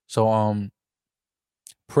 So,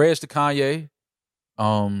 prayers to Kanye,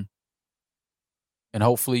 and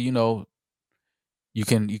hopefully, you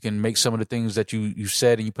can make some of the things that you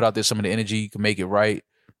said and you put out there, some of the energy, you can make it right.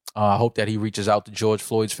 I hope that he reaches out to George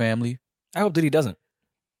Floyd's family. I hope that he doesn't.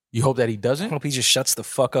 You hope that he doesn't? I hope he just shuts the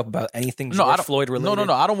fuck up about anything George Floyd related.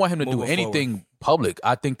 No. I don't want him to do anything public.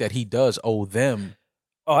 I think that he does owe them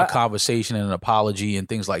a conversation and an apology and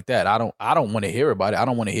things like that. I don't want to hear about it. I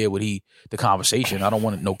don't want to hear the conversation. I don't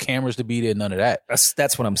want no cameras to be there, none of that.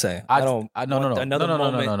 That's what I'm saying. I don't want another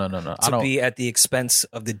moment to be at the expense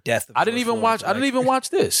of the death of I didn't even watch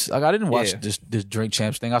this. Like, I didn't watch this Drink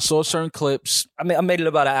Champs thing. I saw certain clips. I made it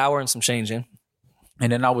about an hour and some change in.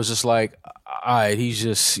 And then I was just like, all right, he's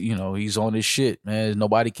just, he's on his shit, man.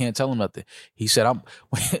 Nobody can't tell him nothing. He said,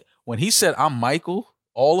 when he said, I'm Michael,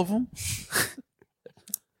 all of them.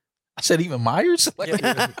 I said, even Myers? Like,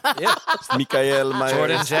 yeah. Mikael Myers.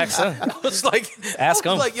 Jordan Jackson. I was like, ask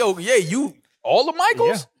him. Like, yo, yeah, you, all the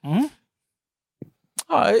Michaels? Yeah. Mm-hmm.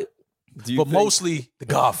 All right. But mostly the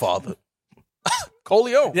Godfather.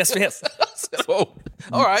 Corleone. Yes. So,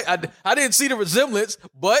 all right. I didn't see the resemblance,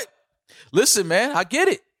 but listen, man, I get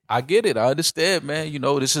it. I understand, man.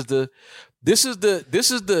 This is the This is the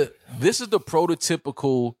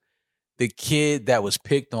prototypical the kid that was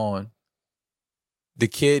picked on, the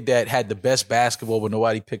kid that had the best basketball but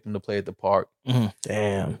nobody picked him to play at the park. Mm-hmm.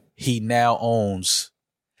 Damn. He now owns.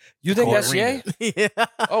 You think that's Ye? Yeah.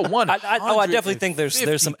 Oh, I definitely think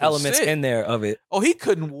there's some elements in there of it. Oh, he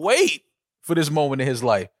couldn't wait for this moment in his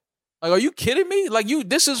life. Like, are you kidding me? Like,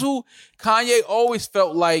 this is who Kanye always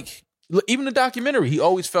felt like. Even the documentary, he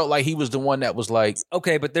always felt like he was the one that was like.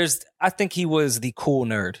 Okay, but I think he was the cool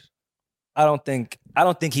nerd. I don't think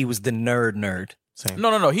he was the nerd. Same.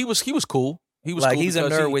 No. He was cool. He was like cool he's a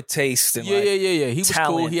nerd with taste. And yeah. He was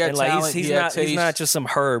talent. cool. He had and like, talent. He's not just some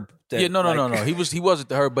herb. Yeah, no. He wasn't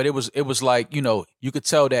the herb, but it was like, you know, you could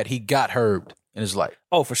tell that he got herbed in his life.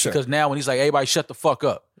 Oh, for sure. Because now when he's like, everybody shut the fuck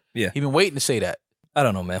up. Yeah, he been waiting to say that. I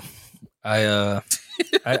don't know, man. I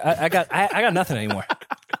got nothing anymore.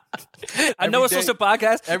 I know it's supposed to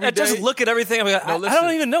podcast. I just look at everything. I'm like, I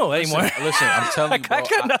don't even know anymore. Listen, I'm telling you, bro, I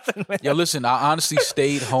got nothing, man. Yo, listen, I honestly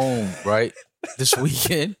stayed home, right, this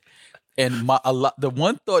weekend, and the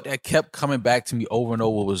one thought that kept coming back to me over and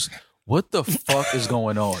over was, what the fuck is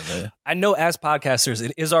going on, man? I know as podcasters,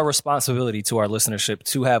 it is our responsibility to our listenership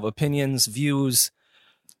to have opinions, views,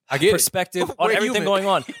 perspective on everything going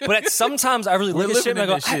on. But sometimes I really look at shit and I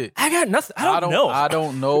go, I got nothing. I don't know. I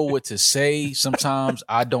don't know what to say. Sometimes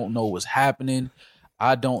I don't know what's happening.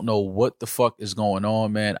 I don't know what the fuck is going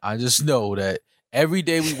on, man. I just know that every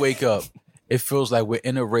day we wake up, it feels like we're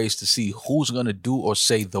in a race to see who's going to do or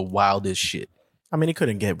say the wildest shit. I mean, it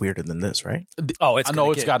couldn't get weirder than this, right? Oh, I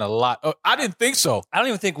know it's got a lot. I didn't think so. I don't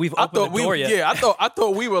even think we've opened the door yet. Yeah, I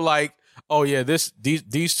thought we were like, oh yeah,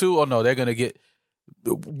 these two. Oh no, they're gonna get.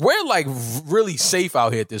 We're like really safe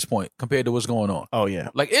out here at this point compared to what's going on. Oh yeah,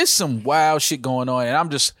 like it's some wild shit going on, and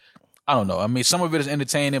I don't know. I mean, some of it is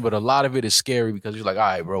entertaining, but a lot of it is scary because you're like, all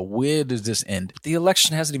right, bro, where does this end? The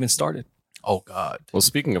election hasn't even started. Oh God. Well,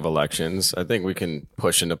 speaking of elections, I think we can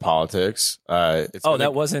push into politics.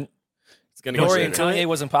 That wasn't. Nori and Kanye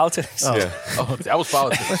wasn't politics. Oh. Yeah. Oh, that was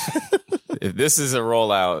politics. If this is a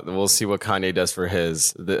rollout, we'll see what Kanye does for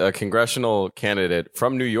his. A congressional candidate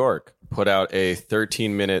from New York put out a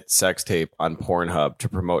 13-minute sex tape on Pornhub to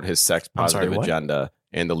promote his sex-positive agenda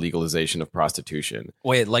and the legalization of prostitution.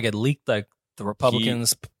 Wait, like it leaked? Like the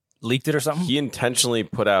Republicans leaked it or something? He intentionally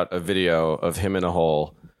put out a video of him in a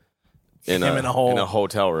hole in a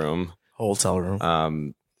hotel room.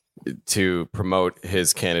 To promote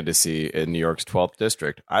his candidacy in New York's 12th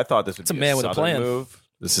district. I thought this would be a man with a plan move.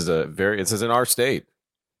 This is in our state.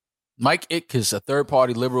 Mike Itkes, a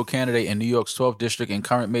third-party liberal candidate in New York's 12th district and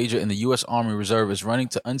current major in the U.S. Army Reserve, is running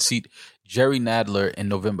to unseat Jerry Nadler in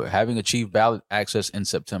November, having achieved ballot access in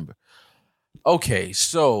September. Okay,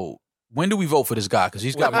 so when do we vote for this guy? Because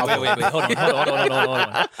he's got wait. Hold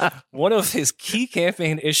on. One of his key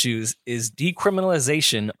campaign issues is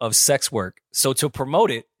decriminalization of sex work. So to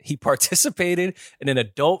promote it, he participated in an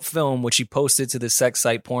adult film, which he posted to the sex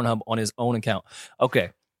site Pornhub on his own account. Okay.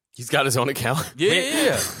 He's got his own account.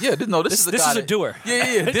 Yeah. No, this is a doer.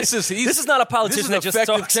 Yeah. This is not a politician that just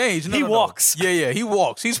talks. Change. He walks. Yeah. He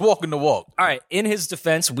walks. He's walking the walk. All right. In his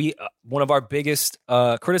defense, one of our biggest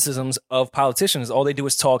criticisms of politicians, all they do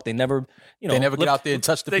is talk. They never, they never get out there and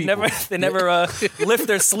touch the people. They never lift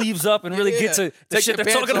their sleeves up and really get to the shit they're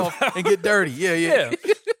talking about and get dirty. Yeah.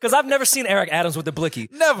 Because I've never seen Eric Adams with the blicky.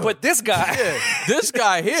 Never. But this guy, this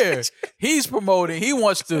guy here, he's promoting. He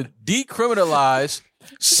wants to decriminalize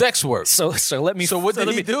sex work. So let me. So what did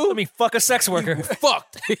he do? Let me fuck a sex worker.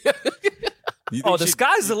 Fucked. The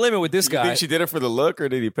sky's the limit with this guy. You think she did it for the look, or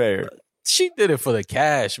did he pay her? She did it for the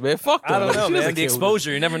cash, man. Fuck that. I don't know, man. The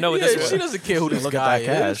exposure. You never know what this was. She doesn't care who this guy is.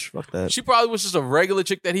 Cash. Fuck that. She probably was just a regular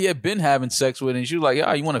chick that he had been having sex with, and she was like,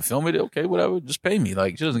 "Yeah, you want to film it? Okay, whatever. Just pay me."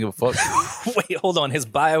 Like, she doesn't give a fuck. Wait, hold on. His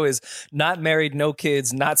bio is not married, no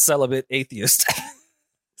kids, not celibate, atheist.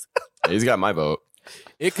 He's got my vote.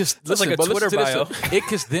 Itkes, looks like a Twitter bio.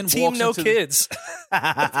 Itkes then Team walks no into kids.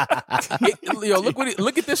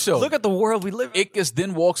 Look at this show. Look at the world we live in. Itkes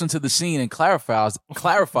then walks into the scene and clarifies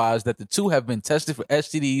that the two have been tested for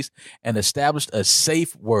STDs and established a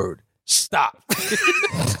safe word. Stop.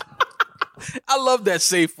 I love that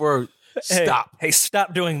safe word. Stop. Hey,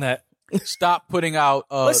 stop doing that. Stop putting out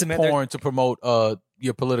porn to promote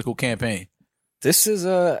your political campaign. This is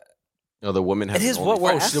No, the woman has. It is what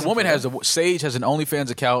we're asking the woman for. Sage has an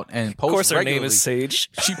OnlyFans account and posts. Of course, her regularly. name is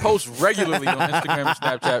Sage. She posts regularly on Instagram and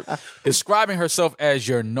Snapchat, describing herself as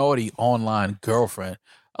your naughty online girlfriend.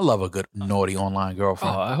 I love a good naughty online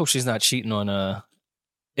girlfriend. Oh, I hope she's not cheating on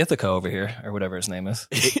Ithaca over here, or whatever his name is.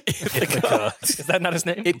 Ithaca. Is that not his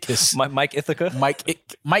name? Itkes. Mike Ithaca. Mike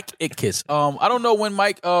Itkes. I don't know when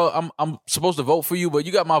Mike. I'm supposed to vote for you, but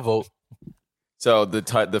you got my vote. So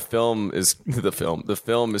the film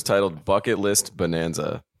is titled Bucket List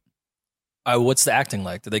Bonanza. What's the acting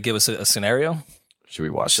like? Did they give us a scenario? Should we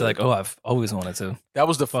watch She's it? like, oh, I've always wanted to. That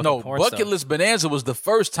was the Fucking porn Bucket star. List Bonanza was the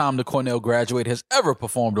first time the Cornell graduate has ever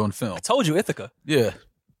performed on film. I told you, Ithaca. Yeah.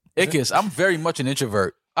 Ickis, I'm very much an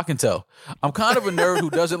introvert. I can tell. I'm kind of a nerd who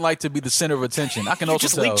doesn't like to be the center of attention. I can also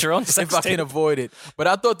just tell leaked your own sex if I can tape. avoid it. But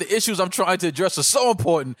I thought the issues I'm trying to address are so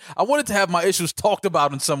important. I wanted to have my issues talked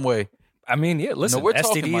about in some way. I mean, yeah, listen, No, we're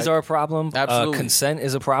talking, STDs Mike. are a problem. Absolutely. Consent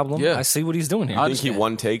is a problem. Yeah. I see what he's doing here. I I think he understand.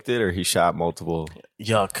 one-taked it or he shot multiple.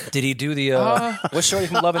 Yuck. Did he do the what's shorty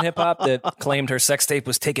from Love and Hip Hop that claimed her sex tape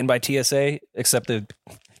was taken by TSA, except the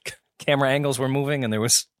camera angles were moving and there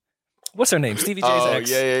was what's her name? Stevie J's ex.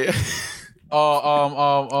 Yeah.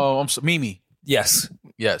 Mimi. Yes.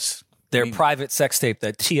 Yes. Their Mimi. private sex tape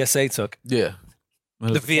that TSA took. Yeah.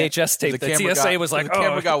 The VHS tape that TSA was like, the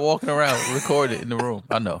camera guy walking around, recorded in the room.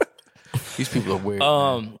 I know. These people are weird.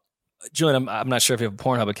 man. Julian, I'm not sure if you have a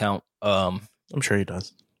Pornhub account. I'm sure he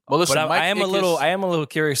does. Well, listen, But Mike I am Ickes- a little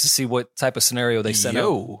curious to see what type of scenario they sent out.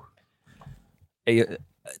 Yo,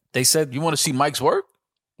 They said you want to see Mike's work?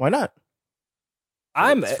 Why not?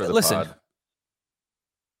 I'm It's for the listen. pod.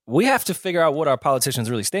 We have to figure out what our politicians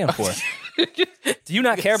really stand for. Do you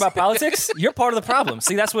not care about politics? You're part of the problem.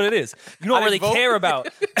 See, that's what it is. You don't I really didn't vote. care about.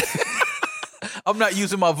 I'm not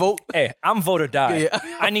using my vote. Hey, I'm vote or die. Yeah.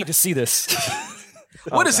 I need to see this.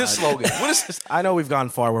 What is his slogan? What is his? I know we've gone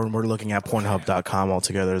far when we're looking at Pornhub.com all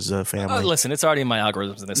together as a family. Listen, it's already in my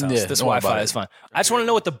algorithms in this house. Yeah, This don't worry Wi-Fi about is it. fine. I just want to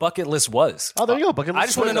know what the bucket list was. Oh, there you go. Bucket I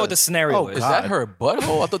just want to know what the scenario Oh, is. Is that her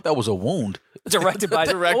butthole? I thought that was a wound. Directed by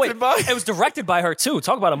it was directed by her too.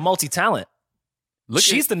 Talk about a multi-talent.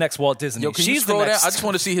 She's the next Walt Disney. Yo, can you She's the scroll down? next. I just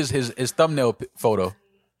want to see his thumbnail photo. Look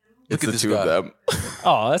It's at the this two guy. of them.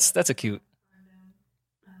 Oh, that's a cute.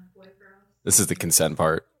 This is the consent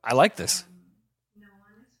part. I like this.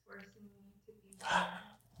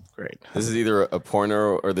 Great. This is either a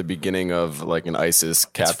porno or the beginning of like an ISIS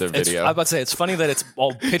captive It's- video. I was about to say it's funny that it's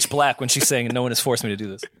all pitch black when she's saying no one has forced me to do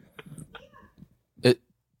this.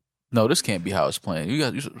 No, this can't be how it's playing.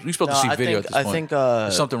 You're supposed to see video at this point. I think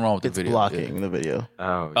There's something wrong with the it's video. blocking the video.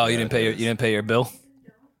 Oh, you didn't pay your bill.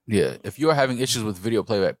 Yeah. If you are having issues with video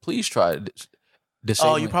playback, please try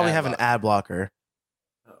disabling Oh, you probably have an block. ad blocker.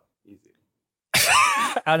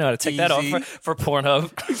 I don't know how to take that off Easy. for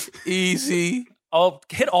Pornhub. Easy. Oh,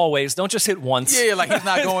 hit always. Don't just hit once. Yeah, like he's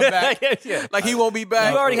not going back. Yeah. Like he won't be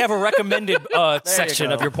back. You already have a recommended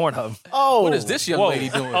section of your Pornhub. Oh, What is this young lady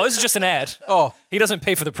doing? Oh, this is just an ad. Oh, He doesn't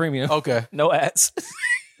pay for the premium. okay. No ads.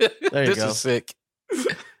 There you This go. is sick.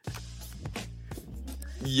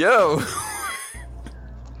 Yo.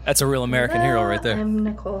 That's a real American hero right there. I'm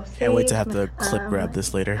Nicole. Can't wait to have Save. to clip grab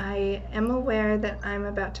this later. I am aware that I'm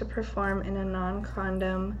about to perform in a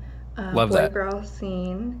non-condom Love that. boy-girl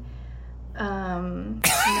scene. No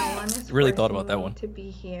one is Really thought forcing about that me one. to be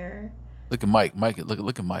here. Look at Mike.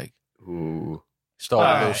 Look at Mike. Ooh. Start with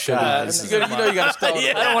a Oh, little sugar. God. You know you gotta start.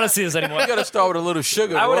 I don't want to see this anymore. You gotta start with a little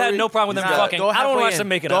sugar. I would have Rory. had no problem with them Nah, fucking. go I don't want to halfway watch in. them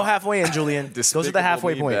make it Go out. halfway in, Julian. Go to the Despicable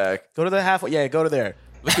halfway Me point. back. Go to the halfway. Yeah, go to there.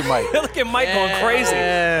 Look at Mike. Look at Mike going crazy.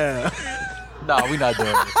 Yeah. Nah, we not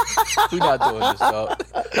doing this. We not doing this,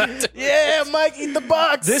 dog. Yeah, Mike, eat the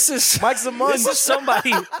box. This is Mike's a munch. This is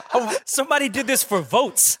somebody. Somebody did this for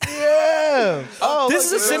votes. Yeah. Oh, This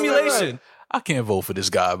is a look, simulation. I can't vote for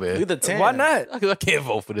this guy, man. Look at the 10. Why not? I can't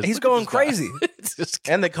vote for this. He's Look at going this guy. crazy. It's just-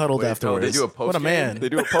 And they cuddled afterwards. They do a post What a man. They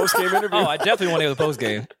do a post game interview. Oh, I definitely want to hear the post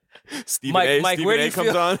game. Stephen Mike, A. Mike, Stephen where do A. you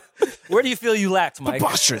comes feel- on. Where do you feel you lacked, Mike?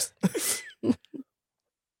 Preposterous.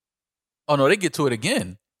 oh no, they get to it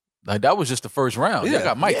again. Like that was just the first round. They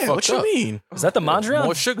got Mike Yeah, fucked what you up. mean? Is that the Mondrian?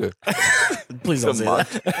 More sugar. Please don't say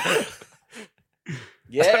that.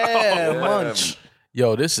 Yeah, munch.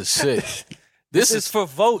 Yo, this is sick. This is for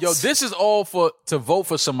votes. Yo, this is all to vote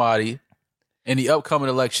for somebody in the upcoming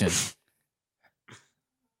election.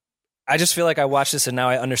 I just feel like I watched this and now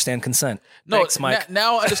I understand consent. No, Thanks, Mike.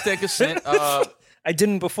 now I understand consent. I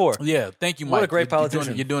didn't before. Yeah, thank you, Mike. What a great You're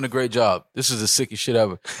politician. You're doing a great job. This is the sickest shit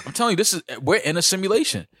ever. I'm telling you, we're in a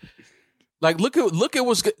simulation. Like, look at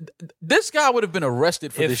what's good. This guy would have been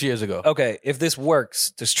arrested for this years ago. Okay, if this works,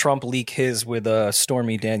 does Trump leak his with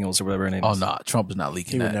Stormy Daniels or whatever her name Oh is? nah, Trump is not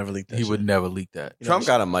leaking He that. would never leak that He shit. would never leak that. Trump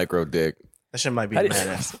got a micro dick. That shit might be I a didn't-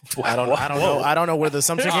 madness. I don't know. I don't know where the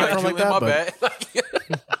assumption came from like that. my But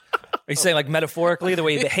bad. Are you saying like metaphorically the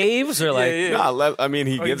way he behaves, or like yeah. Nah, I mean,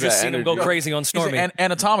 he or you've gives just that seen him energy. go crazy on Stormy?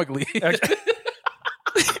 Anatomically.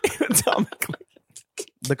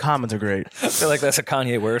 the comments are great. I feel like that's a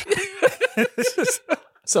Kanye word.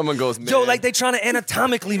 Someone goes, man. Yo, like they trying to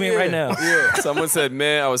anatomically me right now. Yeah. Someone said,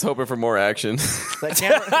 man, I was hoping for more action. That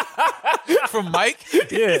camera, from Mike.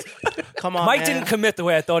 Yeah. Come on, Mike man. didn't commit the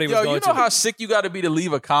way I thought he was Yo, going you to. know how sick you got to be to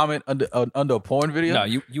leave a comment under a porn video? No,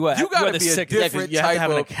 you are gotta the be a sick. different You have type to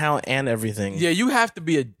have an of- account and everything. Yeah, you have to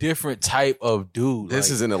be a different type of dude. This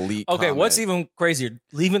like, is an elite. Okay, comment. what's even crazier?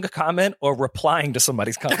 Leaving a comment or replying to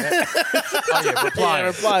somebody's comment? oh yeah,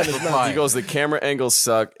 replying. He goes, the camera angles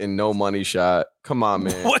suck and no money shot. Come on,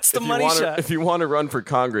 man. What's the If you money wanna- shot? If you want to run for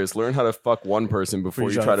Congress, learn how to fuck one person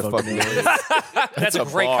before you try to fuck millions. That's a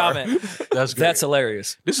great bar. comment. That's great. That's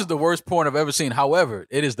hilarious. This is the worst porn I've ever seen. However,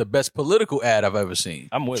 it is the best political ad I've ever seen.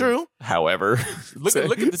 I'm with True. However, Look at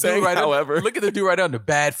the dude saying right however. under. Look at the dude right under.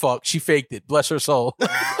 Bad fuck. She faked it. Bless her soul.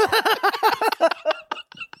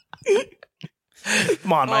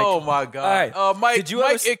 Come on, Mike. Oh my god. All right. Mike. Did you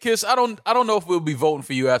Mike ever- Ickes, I don't know if we'll be voting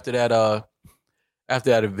for you after that. After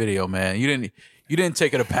that video, man. You didn't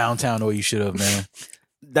take it to Pound Town the way you should have, man.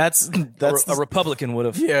 That's a Republican would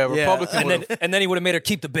have. Yeah, Republican. And would've- then he would have made her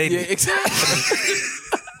keep the baby. yeah, exactly.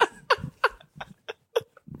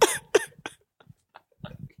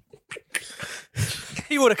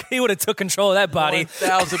 He would have took control of that body.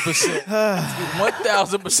 1,000%.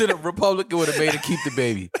 1,000% of Republican would have made her keep the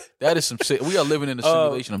baby. That is some shit. We are living in a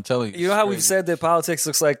simulation. I'm telling you. You know It's how we've crazy. said that politics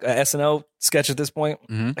looks like a SNL sketch at this point?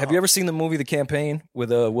 Mhm. Have you ever seen the movie The Campaign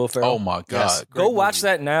with Will Ferrell? Oh my god. Yes. Great Go watch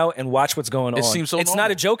movie. that now and watch what's going on. It seems so it's normal.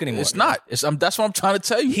 not a joke anymore. It's not. That's what I'm trying to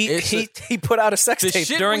tell you. He put out a sex tape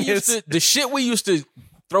during his. the shit we used to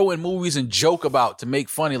throw in movies and joke about to make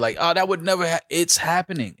funny, like, oh, that would never. It's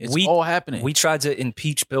happening. It's all happening. We tried to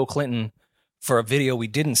impeach Bill Clinton for a video we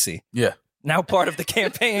didn't see. yeah. Now part of the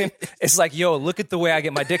campaign is like, yo, look at the way I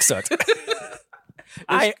get my dick sucked.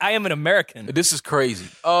 I am an American. This is crazy.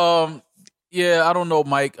 Yeah, I don't know,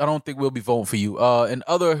 Mike. I don't think we'll be voting for you. And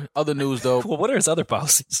other news though. Well, what are his other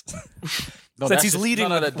policies? No, Since that's he's just- leading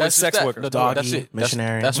with that's sex just that. workers. No, Doggy, that's it.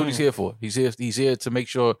 missionary. That's what he's here for. He's here to make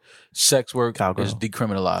sure sex work Cowgirl. is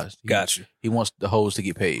decriminalized. Gotcha. He wants the hoes to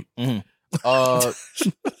get paid. Mhm.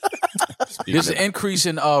 There's an increase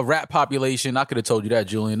in rap population. I could have told you that,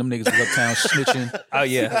 Julian. Them niggas was uptown snitching. Oh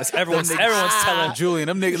yeah, That's- everyone's telling. Julian,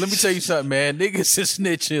 them niggas. Let me tell you something, man. Niggas is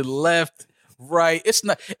snitching left, right. It's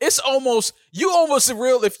not. It's almost. You almost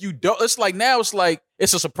real if you don't. It's like now. It's like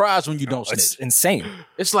it's a surprise when you don't snitch. It's insane.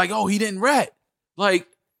 It's like, oh, he didn't rat. Like,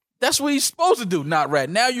 that's what he's supposed to do, not rat.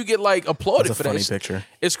 Now you get like applauded That's a for funny that. picture.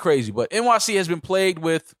 It's crazy. But NYC has been plagued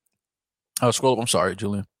with. Scroll up. I'm sorry,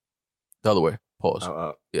 Julian. The other way.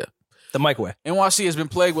 Pause. The microwave. NYC has been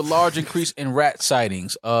plagued with large increase in rat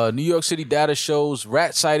sightings. New York City data shows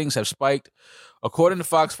rat sightings have spiked. According to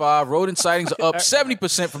Fox 5, rodent sightings are up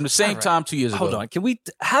 70% from the same time 2 years ago. Hold on. Can we?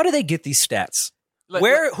 How do they get these stats? Like,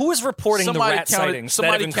 Who is reporting the rat sightings?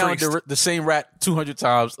 Somebody that have counted increased? the same rat 200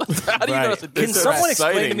 times. How do you know it's a Can different someone rat?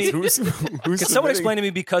 explain to me? Who's Can someone explain to me,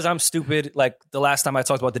 because I'm stupid, like the last time I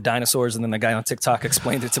talked about the dinosaurs and then the guy on TikTok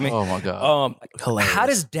explained it to me. Oh my god. Hilarious. How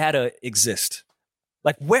does data exist?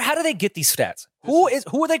 Like how do they get these stats? Who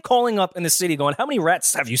are they calling up in the city going, how many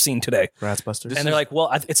rats have you seen today? Rats Busters? And they're like, well,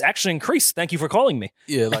 it's actually increased. Thank you for calling me.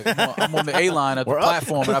 Yeah, like I'm on the A line at the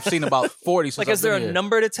platform, and I've seen about 40. Since Like, I've is there been a here.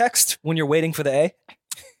 number to text when you're waiting for the A?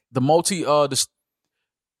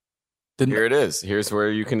 Here it is. Here's where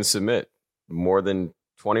you can submit. More than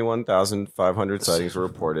 21,500 sightings were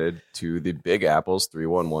reported to the Big Apple's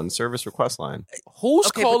 311 service request line. Who's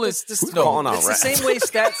Okay, calling? but this Who's calling out it's rats? the same way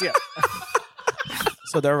stats. Yeah,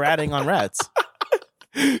 So they're ratting on rats.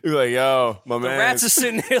 You're like, yo, my the man. rats are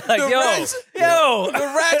sitting there like, The yo, rats- yo. The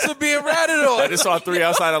rats are being ratted I on. just saw 3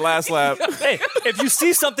 outside of last lap. Hey, if you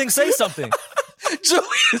see something, say something.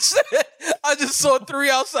 Julian said, I just saw 3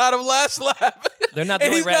 outside of last lap. They're not the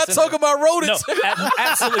And only he's not rats in talking there. about rodents. No,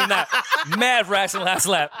 absolutely not. Mad rats in last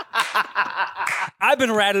lap. I've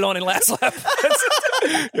been ratted on in last lap.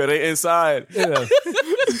 Yo, they inside. Yeah.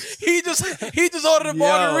 He just ordered a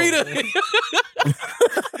margarita.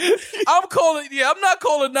 I'm not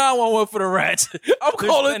calling 911 for the rats. I'm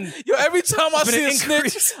calling every time I been see an a snitch,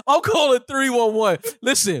 increase. I'm calling 311.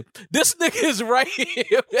 Listen, this nigga is right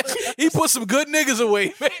here. He put some good niggas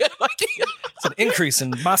away, man. Like, It's an increase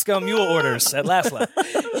in Moscow Mule orders at last lap.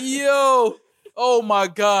 yo, oh my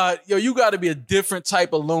God. Yo, you got to be a different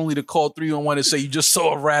type of lonely to call 311 and say you just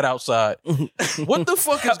saw a rat outside. What the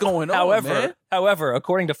fuck is going on, man? However,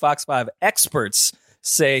 according to Fox 5, experts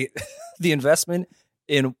say the investment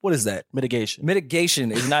in, what is that?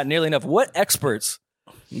 Mitigation is not nearly enough. What experts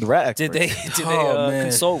The rat did experts. they Oh, man.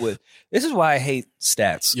 consult with? This is why I hate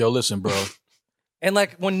stats. Yo, listen, bro. And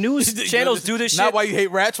like when news channels do this shit. Not why you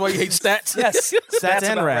hate rats, why you hate stats. Yes, Stats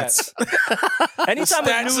and about rats. Anytime a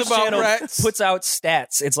Stats news about channel rats. puts out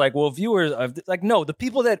stats, it's like, well, viewers are like, no, the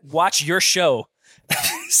people that watch your show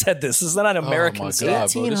said this. This is not an American my scene.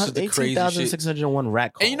 God, bro. This is the crazy shit. 18,601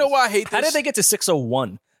 rat calls. And you know why I hate this? How did they get to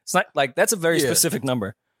 601? It's not like that's a very specific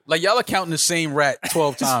number. Like y'all are counting the same rat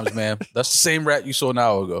 12 times, man. That's the same rat you saw an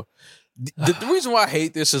hour ago. The reason why I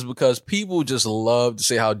hate this is because people just love to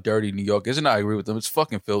say how dirty New York is, and I agree with them. It's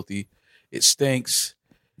fucking filthy. It stinks.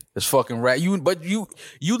 It's fucking rat. You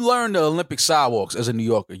learn the Olympic sidewalks as a New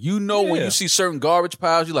Yorker. You know when you see certain garbage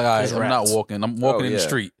piles, you're like, all right, I'm not walking. I'm walking in the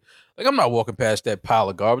street. Like I'm not walking past that pile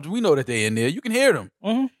of garbage. We know that they're in there. You can hear them.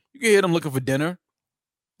 Mm-hmm. You can hear them looking for dinner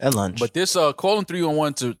at lunch. But this calling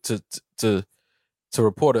 311 to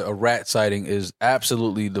report a rat sighting is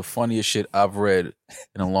absolutely the funniest shit I've read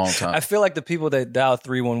in a long time. I feel like the people that dial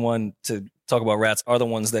 311 to talk about rats are the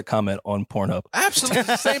ones that comment on Pornhub. Absolutely,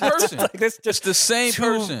 the same person. Like it's just the same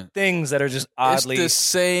person. Things that are just oddly it's the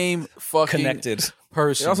same fucking connected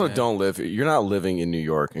person. You also man. don't live. You're not living in New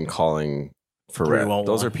York and calling for rat.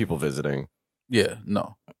 Those are people visiting. Yeah,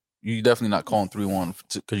 no, you definitely not calling 311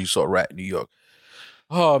 because you saw a rat in New York.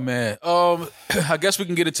 Oh man, I guess we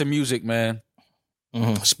can get into music, man.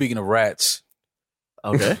 Mm-hmm. Speaking of rats.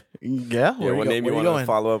 Okay. Yeah. What name you want to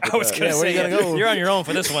follow up with? I was going to say, where you gonna go? You're on your own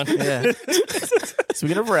for this one. Yeah.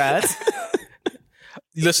 Speaking of rats.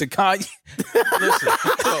 Listen, Kanye.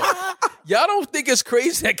 Y'all don't think it's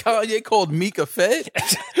crazy that Kanye called Meek a fed?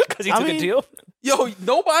 Because he took a deal? Yo,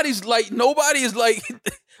 nobody is like,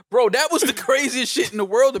 bro, that was the craziest shit in the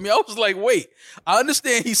world to me. I was like, wait, I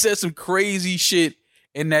understand he said some crazy shit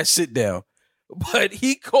in that sit down. But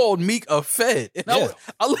he called Meek a fed. And I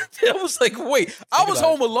was like, wait. I was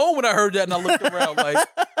home alone when I heard that, and I looked around like...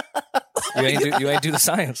 You ain't do the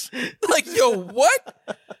science. Like, yo,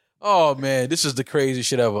 what? Oh, man, this is the craziest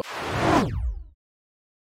shit ever.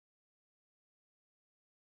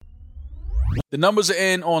 The numbers are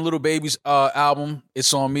in on Lil Baby's album.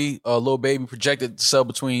 It's on me. Lil Baby projected to sell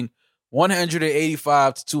between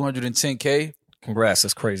 185 to 210K. Congrats,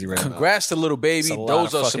 that's crazy right Congrats to Lil Baby.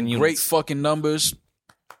 Those are some great fucking numbers.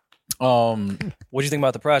 What do you think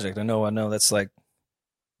about the project? I know that's like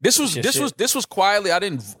this was quietly, I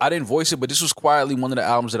didn't voice it, but this was quietly one of the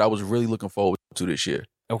albums that I was really looking forward to this year.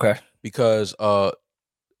 Okay. Because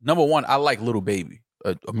number one, I like Lil Baby.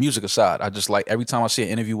 Music aside, I just like every time I see an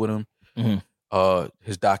interview with him,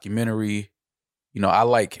 his documentary, I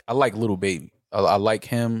like Lil Baby. I like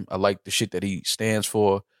him. I like the shit that he stands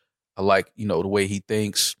for. I like, the way he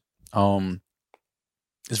thinks.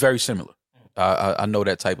 It's very similar. I know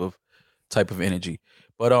that type of energy.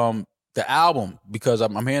 But the album, because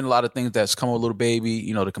I'm hearing a lot of things that's come with Lil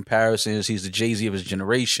Baby, the comparisons, he's the Jay-Z of his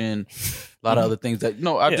generation, a lot of other things that,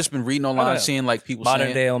 I've just been reading online, seeing like people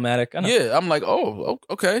Modern day Illmatic. Yeah, I'm like, oh,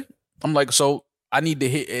 okay. I'm like, so I need to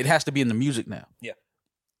hit, it has to be in the music now. Yeah.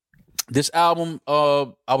 This album,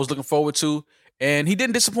 I was looking forward to, and he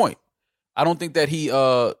didn't disappoint. I don't think that he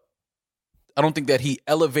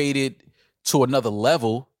elevated to another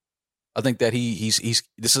level. I think that he's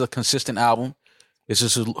this is a consistent album. This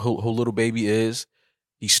is who Lil Baby is.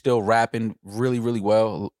 He's still rapping really, really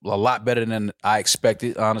well. A lot better than I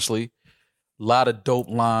expected, honestly. A lot of dope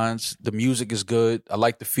lines. The music is good. I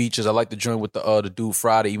like the features. I like the joint with the dude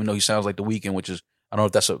Friday, even though he sounds like The Weeknd, which is, I don't know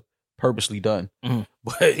if that's purposely done. Mm-hmm.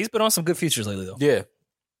 But he's been on some good features lately, though. Yeah.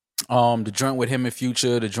 The joint with him and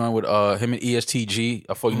Future, the joint with him and ESTG.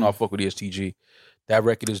 I fuck with ESTG. That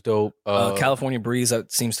record is dope. California Breeze,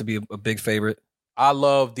 that seems to be a big favorite. I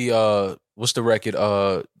love the what's the record?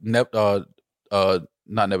 Not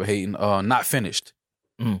Never Hating. Not Finished.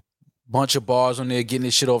 Mm. Bunch of bars on there, getting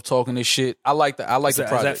this shit off, talking this shit. I like the project.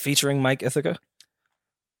 Is that featuring Mike Ithaca?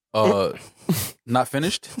 Not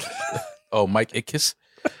Finished. Oh, Mike Ickes.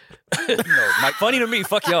 No, Mike. Funny to me.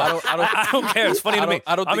 Fuck y'all. I don't care. It's funny to me.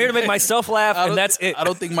 I'm here to make myself laugh, and that's it. I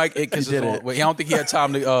don't think Mike Ickes is on. Wait, I don't think he had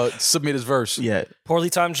time to submit his verse yet. Poorly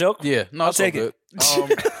timed joke. Yeah, no, I'll take it.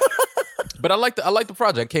 But I like the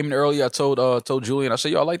project. I came in early. I told Julian. I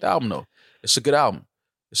said, yo, I like the album though. It's a good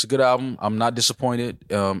album. I'm not disappointed,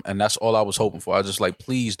 and that's all I was hoping for. I was just like,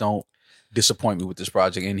 please don't disappoint me with this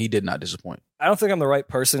project, and he did not disappoint. I don't think I'm the right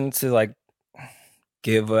person to like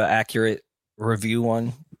give an accurate review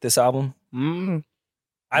on this album.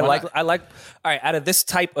 I like all right, out of this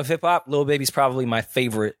type of hip hop, Lil Baby's probably my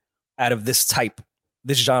favorite out of this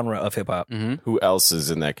genre of hip hop. Mm-hmm. Who else is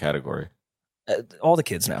in that category? All the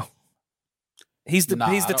kids now. He's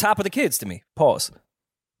the top of the kids to me. Pause.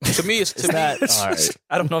 To me, it's all right.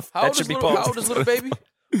 I don't know if that should be paused. How old is Lil Baby?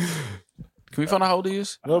 Can we find out how old he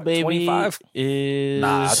is? Lil Baby 25 is.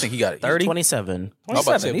 Nah, I think he got it. 30? 27.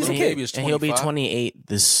 27. He's a kid. And he'll be 28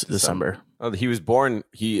 this December. Oh, he was born.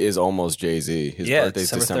 He is almost Jay-Z. His birthday's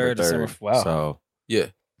December 3rd. Wow. So yeah,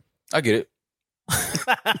 I get it.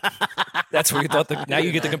 That's where you thought now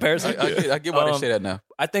you get the comparison. I get why they say that now.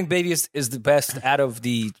 I think Baby is the best out of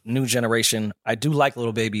the new generation. I do like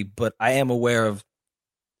Lil Baby, but I am aware of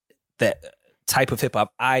that type of hip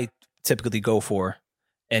hop I typically go for.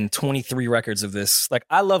 And 23 records of this. Like,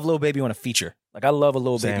 I love Lil Baby on a feature. Like, I love a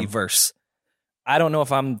Lil Baby verse. I don't know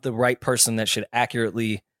if I'm the right person that should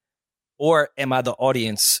accurately, or am I the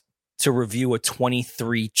audience to review a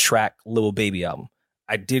 23 track Lil Baby album?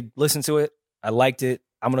 I did listen to it. I liked it.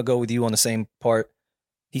 I'm going to go with you on the same part.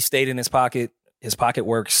 He stayed in his pocket. His pocket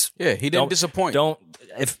works. Yeah, he didn't disappoint.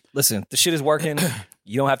 Listen, the shit is working.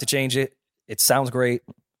 You don't have to change it. It sounds great.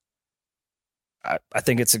 I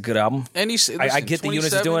think it's a good album. And I get the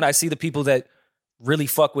units he's doing. I see the people that really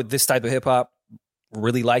fuck with this type of hip hop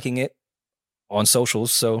really liking it on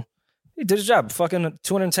socials. So he did his job. Fucking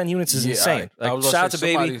 210 units is insane. Shout out to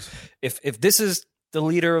Baby. If this is the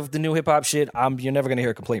leader of the new hip hop shit, you're never gonna hear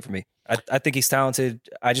a complaint from me. I think he's talented.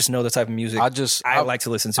 I just know the type of music I like to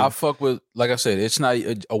listen to. I fuck with, like I said, it's not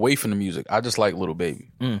away from the music. I just like Lil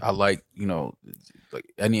Baby. I like, like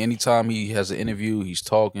anytime he has an interview, he's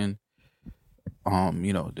talking.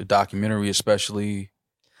 The documentary especially.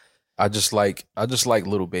 I just like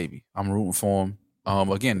Lil Baby. I'm rooting for him.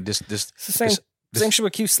 Again, this same shit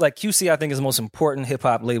with QC. Like QC, I think is the most important hip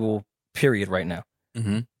hop label period right now.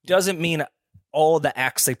 Mm-hmm. Doesn't mean all the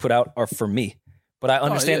acts they put out are for me, but I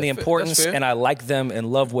understand the importance and I like them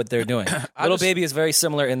and love what they're doing. Lil Baby is very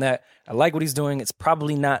similar in that I like what he's doing. It's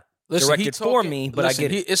probably not directed for me, but I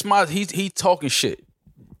get it. He talking shit.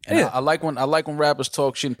 And I like when rappers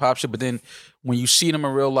talk shit and pop shit, but then when you see them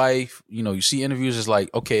in real life, you see interviews, it's like,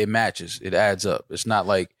 okay, it matches. It adds up. It's not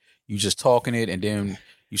like you just talking it and then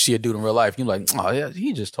you see a dude in real life, you're like, oh yeah,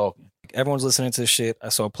 he just talking. Everyone's listening to this shit. I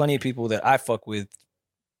saw plenty of people that I fuck with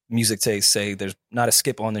music taste say there's not a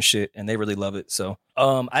skip on this shit and they really love it. So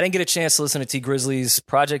I didn't get a chance to listen to T Grizzly's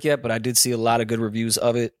project yet, but I did see a lot of good reviews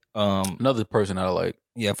of it. Another person that I like.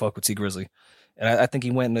 Yeah, fuck with T Grizzly. And I think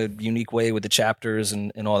he went in a unique way with the chapters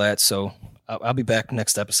and all that. So I'll be back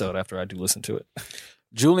next episode after I do listen to it.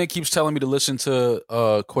 Julian keeps telling me to listen to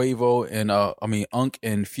Quavo and Unk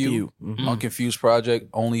and Few. Mm-hmm. Unk and Few's project,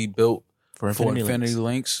 only built for Infinity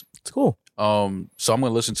Links. It's cool. So I'm going to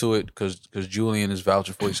listen to it because Julian is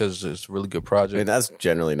vouching for it. He says it's a really good project. I mean, that's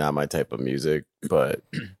generally not my type of music, but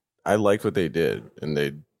I liked what they did. And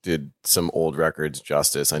they did some old records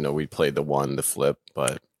justice. I know we played the Flip,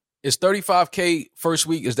 but... Is 35K first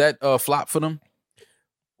week, is that a flop for them?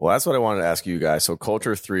 Well, that's what I wanted to ask you guys. So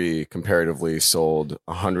Culture 3 comparatively sold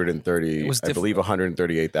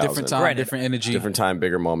 138,000. Different time, right, different energy. Different time,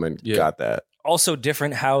 bigger moment. Yeah. Got that. Also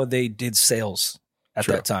different how they did sales at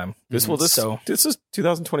that time. This is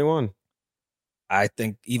 2021. I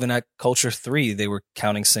think even at Culture 3, they were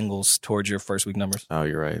counting singles towards your first week numbers. Oh,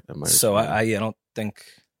 you're right. So I don't think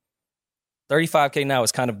 35K now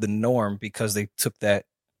is kind of the norm because they took that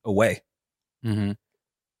away. Mm-hmm.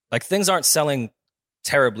 Like things aren't selling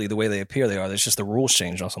terribly the way they appear they are. There's just the rules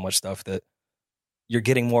changed on so much stuff that you're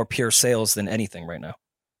getting more pure sales than anything right now.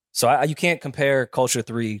 So you can't compare Culture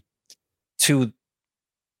 3 to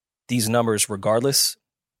these numbers regardless.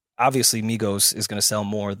 Obviously, Migos is going to sell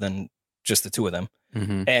more than just the two of them.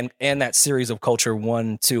 Mm-hmm. And that series of Culture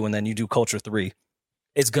 1, 2, and then you do Culture 3,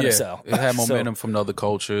 it's going to sell. It had momentum from the other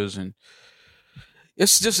cultures, and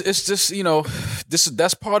it's just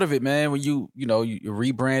that's part of it, man. When you're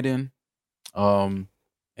rebranding, and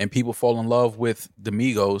people fall in love with the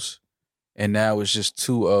Migos, and now it's just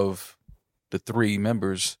two of the three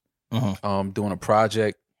members doing a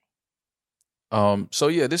project. So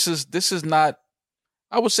yeah, this is not.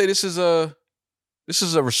 I would say this is a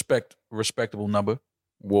respectable number.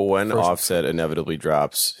 Well, when Offset inevitably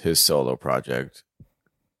drops his solo project,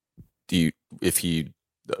 if he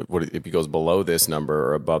goes below this number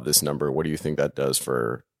or above this number, what do you think that does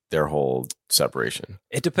for their whole separation?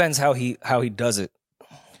 It depends how he does it.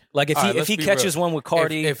 Like if he catches one with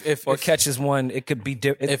Cardi or catches one, it could be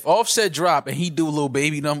different. If Offset drop and he do little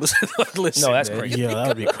baby numbers, listen, no, that's crazy. Yeah,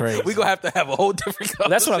 that'd be crazy. We're gonna have a whole different conversation.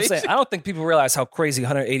 That's what I'm saying. I don't think people realize how crazy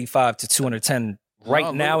 185 to 210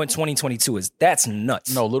 now in 2022 is. That's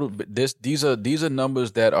nuts. No, little bit. These are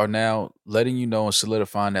numbers that are now letting you know and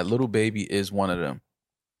solidifying that Little Baby is one of them.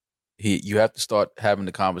 You have to start having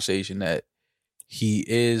the conversation that he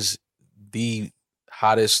is the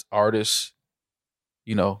hottest artist.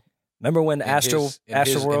 Remember when Astro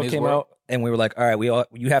World came out and we were like, all right,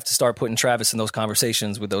 you have to start putting Travis in those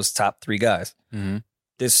conversations with those top three guys. Mm-hmm.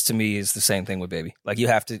 This to me is the same thing with Baby. Like you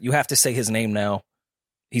have to say his name now.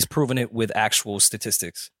 He's proven it with actual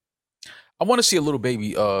statistics. I want to see a Little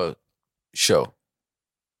Baby show.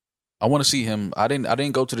 I want to see him. I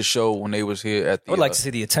didn't go to the show when they was here at the. I would like to see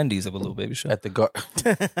the attendees of a Lil Baby show. At the Garden.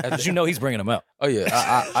 Because you know he's bringing them out. Oh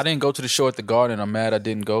yeah, I didn't go to the show at the Garden. I'm mad I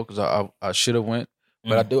didn't go because I should have went.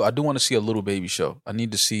 But I do want to see a Lil Baby show. I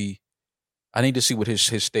need to see what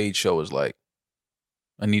his stage show is like.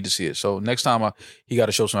 I need to see it. So next time he got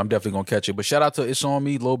a show, so I'm definitely gonna catch it. But shout out to It's On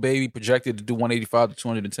Me, Lil Baby, projected to do 185 to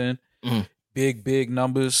 210. Big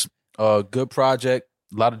numbers. Good project.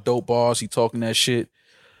 A lot of dope bars. He talking that shit.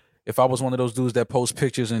 If I was one of those dudes that post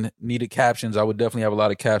pictures and needed captions, I would definitely have a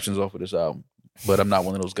lot of captions off of this album. But I'm not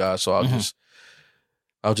one of those guys, so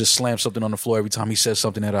I'll just slam something on the floor every time he says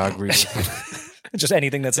something that I agree with. Just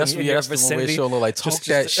anything that's in your vicinity. Like, talk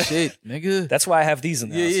that shit, nigga. That's why I have these in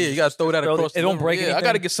there. Yeah, you gotta throw that across. It don't break anything. I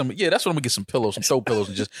gotta get some. Yeah, that's what I'm gonna get some pillows, some throw pillows,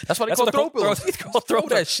 and just. That's why they call throw pillows. Throw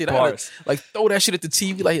that shit out. Like throw that shit at the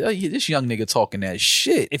TV. Like this young nigga talking that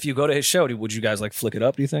shit. If you go to his show, would you guys like flick it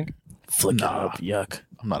up? Do you think? Flick it up, yuck.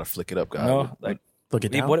 I'm not a flick it up guy. No, like look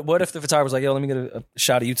at that. What if the photographer was like, "Yo, let me get a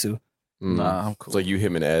shot of you two"? Nah, I'm cool. It's like you,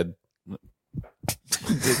 him, and Ed.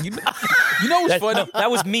 you know what's funny?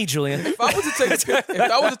 That was me, Julian. If I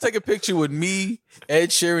was to take a picture with me, Ed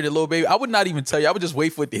Sheeran, and Lil Baby, I would not even tell you. I would just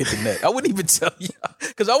wait for it to hit the net. I wouldn't even tell you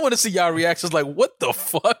because I want to see y'all reactions. Like, what the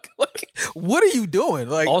fuck? Like, what are you doing?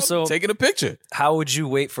 Like, also I'm taking a picture. How would you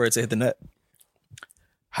wait for it to hit the net?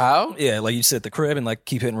 How? Yeah, like you sit at the crib and like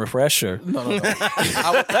keep hitting refresh, or no.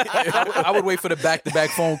 I would wait for the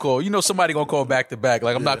back-to-back phone call. You know, somebody gonna call back-to-back.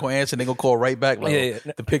 Like I'm not gonna answer. They gonna call right back. Like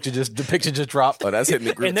the picture just dropped. Oh, that's hitting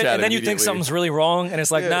the group chat. And then you think something's really wrong, and it's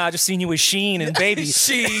like, nah, I just seen you with Sheen and Baby.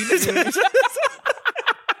 Sheen.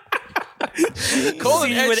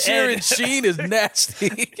 Calling Ed Sheeran Sheen is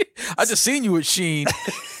nasty. I just seen you with Sheen.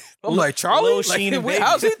 I'm like, Charlie? Sheen and Baby.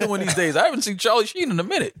 How's he doing these days? I haven't seen Charlie Sheen in a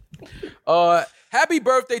minute. Happy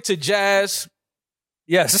birthday to Jazz.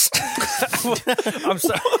 Yes. I'm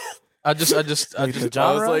sorry. I just I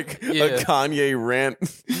was like a Kanye rant.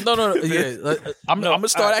 No. Yeah, I'm gonna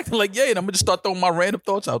start acting like and I'm gonna just start throwing my random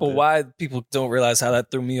thoughts out there. But why people don't realize how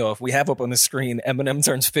that threw me off? We have up on the screen Eminem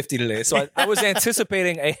turns 50 today, so I was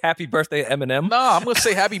anticipating a happy birthday Eminem. No, I'm gonna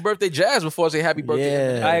say happy birthday Jazz before I say happy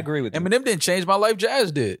birthday. Yeah. I agree with you. Eminem didn't change my life.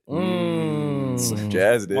 Jazz did.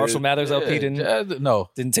 Jazz did. Marshall Mathers LP didn't.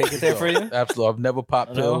 Didn't take it there for you. Absolutely, I've never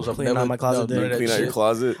popped pills. I've never out my closet. Clean out your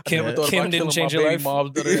closet. Kim didn't change your life.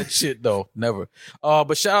 Moms, none of that shit though. Never.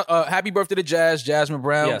 But happy birthday to Jazz, Jasmine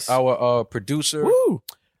Brown, yes. our producer,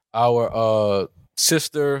 our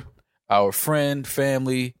sister, our friend,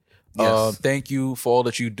 family. Yes. Thank you for all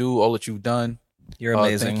that you do, all that you've done. You're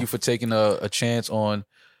amazing. Thank you for taking a chance on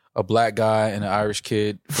a black guy and an Irish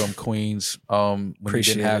kid from Queens. When we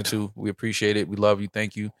didn't have to. We appreciate it. We love you.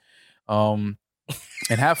 Thank you. And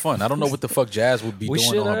have fun. I don't know what the fuck Jazz would be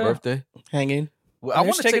doing on her birthday. Hanging. Well, I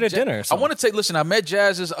want to take her to dinner. I want to take. Listen, I met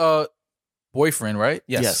Jazz's boyfriend, right?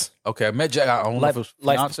 Yes. Okay, I met Jazz. I don't know if it was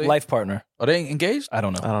fiance. Life partner. Are they engaged? I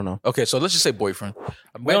don't know. Okay, so let's just say boyfriend.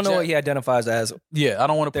 We don't know what he identifies as. Yeah, I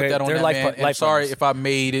don't want to put that on that man. I'm sorry if I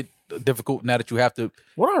made it difficult now that you have to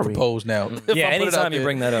propose now. Yeah, anytime you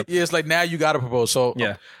bring that up. Yeah, it's like now you got to propose. So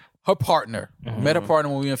her partner, met her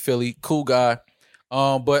partner when we were in Philly. Cool guy.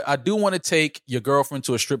 But I do want to take your girlfriend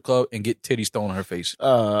to a strip club and get titties thrown on her face for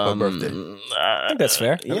her birthday. I think that's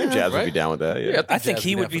fair. I think Jazz would be down with that. Yeah, I think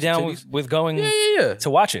he would be down with going to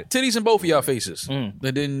watch it. Titties in both of y'all faces. And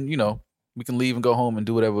then, we can leave and go home and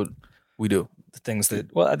do whatever we do. The things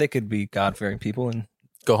that, they could be God-fearing people and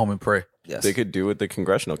go home and pray. Yes. They could do with the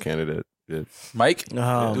congressional candidate. Mike?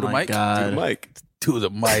 Oh, do the my mic? God. Do the mic. Do the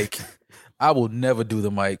mic. I will never do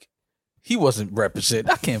the mic. He wasn't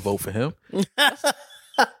represented. I can't vote for him.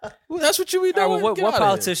 Well, that's what you be doing. Right, what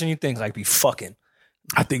politician you think be fucking?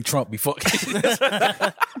 I think Trump be fucking.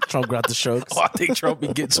 Trump got the strokes. I think Trump be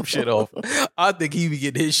getting some shit off. I think he be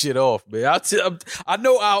getting his shit off, man. I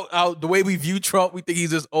know the way we view Trump, we think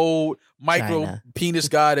he's this old micro penis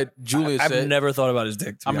guy that Julia said. I've never thought about his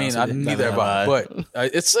dick. I mean, I neither have I. But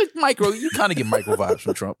it's like micro. You kind of get micro vibes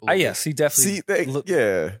from Trump. Yes, he definitely.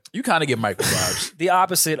 You kind of get micro vibes. The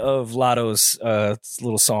opposite of Lotto's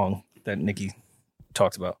little song that Nicki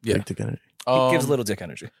talked about. Yeah. Dick energy. He gives little dick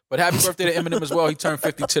energy. But happy birthday to Eminem as well. He turned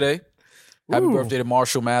 50 today. Happy birthday to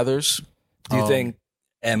Marshall Mathers. Do you think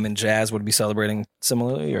M and Jazz would be celebrating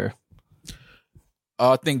similarly, or?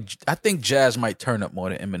 I think Jazz might turn up more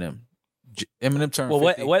than Eminem. Eminem turned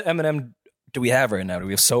 50. What Eminem do we have right now? Do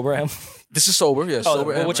we have sober M? This is sober, yeah.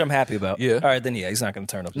 Sober which I'm happy about. Yeah. All right, then he's not going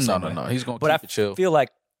to turn up the same way. No. He's going to keep it chill. I feel like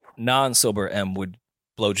non-sober M would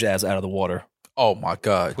blow Jazz out of the water. Oh my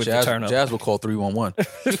God, With the turn up. Jazz will call 311.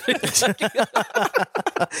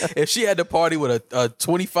 If she had to party with a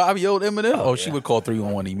 25-year-old Eminem, she would call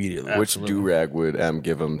 311 immediately. Which do-rag would M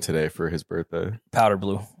give him today for his birthday? Powder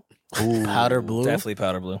blue. Ooh, powder blue. Definitely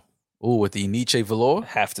powder blue. Ooh, with the Nietzsche velour?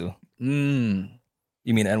 Have to. Mm.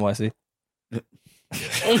 You mean NYC?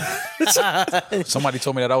 Somebody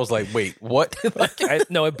told me that. I was like, wait, what?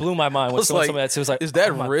 No, it blew my mind when someone told me that too. It was like, is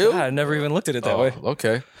that real? God, I never even looked at it that way.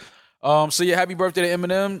 Okay. So yeah, happy birthday to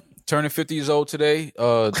Eminem, turning 50 years old today.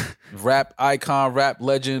 Rap icon, rap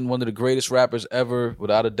legend, one of the greatest rappers ever,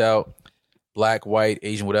 without a doubt. Black, white,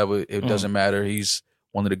 Asian, whatever, it doesn't matter. He's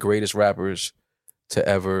one of the greatest rappers to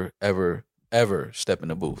ever step in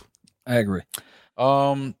the booth. I agree.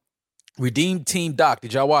 Redeemed Team Doc,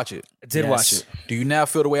 did y'all watch it? I did watch it. Do you now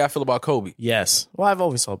feel the way I feel about Kobe? Yes. Well, I've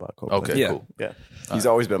always felt about Kobe. Okay, cool. Yeah. He's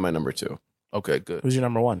always been my number 2. Okay, good. Who's your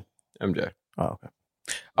number 1? MJ. Oh, okay.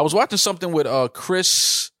 I was watching something with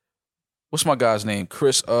Chris. What's my guy's name?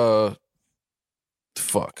 Chris. I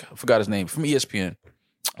forgot his name, from ESPN.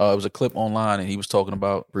 It was a clip online, and he was talking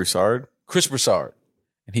about Broussard. Chris Broussard,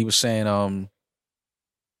 and he was saying,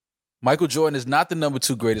 Michael Jordan is not the number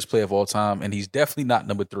 2 greatest player of all time, and he's definitely not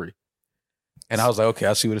number 3. And I was like, okay,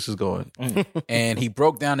 I see where this is going. And he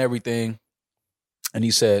broke down everything, and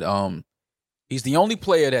he said, he's the only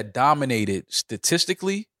player that dominated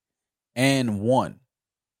statistically and won.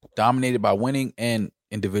 Dominated by winning and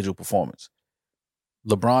individual performance.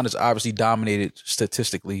 LeBron is obviously dominated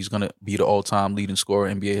statistically. He's going to be the all-time leading scorer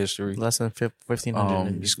in NBA history. Less than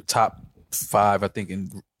 1,500. He's top 5, I think,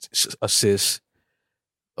 in assists.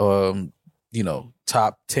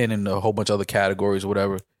 Top 10 in a whole bunch of other categories or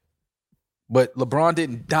whatever. But LeBron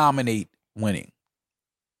didn't dominate winning.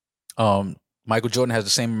 Michael Jordan has the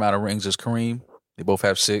same amount of rings as Kareem. They both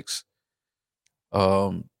have 6.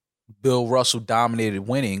 Bill Russell dominated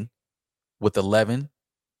winning with 11,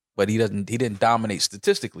 but he didn't dominate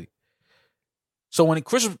statistically. So when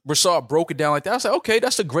Chris Broussard broke it down like that, I was like, okay,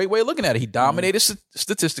 that's a great way of looking at it. He dominated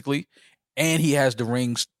statistically, and he has the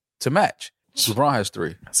rings to match. LeBron has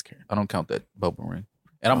 3. That's scary. I don't count that bubble ring.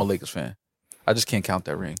 And I'm a Lakers fan. I just can't count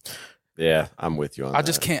that ring. Yeah, I'm with you on that. I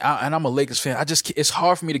just can't. And I'm a Lakers fan. It's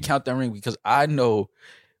hard for me to count that ring because I know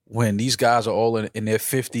when these guys are all in their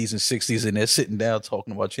 50s and 60s and they're sitting down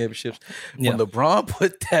talking about championships, when LeBron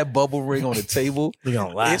put that bubble ring on the table,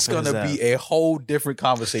 it's going to be a whole different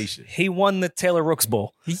conversation. He won the Taylor Rooks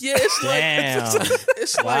Bowl. Yeah, it's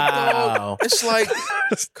like, dog, it's like,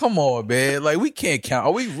 come on, man. Like, we can't count.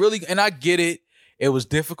 Are we really? And I get it. It was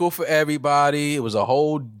difficult for everybody. It was a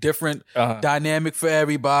whole different dynamic for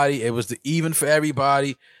everybody. It was even for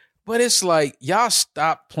everybody. But it's like, y'all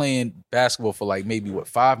stopped playing basketball for like maybe,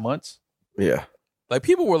 5 months? Yeah. Like,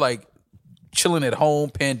 people were like chilling at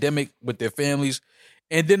home, pandemic with their families.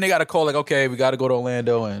 And then they got a call like, okay, we got to go to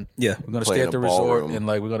Orlando and we're going to stay at the resort. And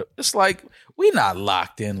like, it's like, we're not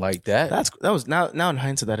locked in like that. That was now in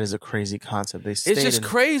hindsight, that is a crazy concept. It's just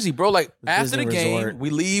crazy, bro. Like, after the game, resort.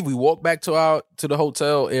 We leave, we walk back to the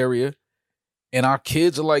hotel area. And our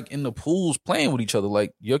kids are like in the pools playing with each other.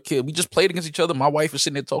 Like, your kid, we just played against each other. My wife is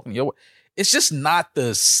sitting there talking. It's just not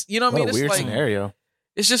the, you know what I mean? It's a weird scenario.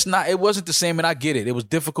 It's just not, it wasn't the same. And I get it. It was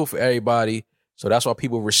difficult for everybody. So that's why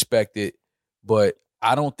people respect it. But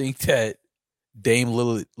I don't think that Dame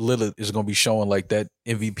Lillard is going to be showing like that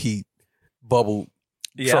MVP bubble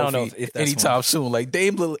trophy I don't know if that's anytime soon. Like,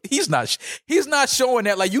 Dame Lillard, he's not showing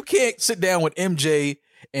that. Like, you can't sit down with MJ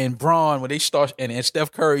and Bron when they start and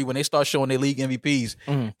Steph Curry when they start showing their league MVPs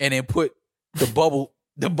and then put the bubble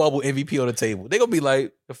MVP on the table. They're gonna be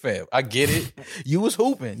like, fam, I get it. You was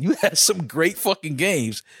hooping. You had some great fucking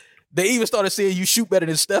games. They even started saying you shoot better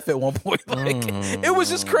than Steph at one point. Like, it was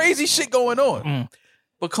just crazy shit going on.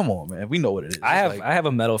 But come on, man. We know what it is. I have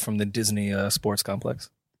a medal from the Disney Sports Complex.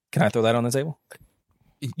 Can I throw that on the table?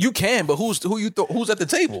 You can, but who's at the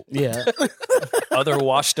table? Yeah. Other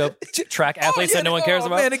washed up track athletes that no one cares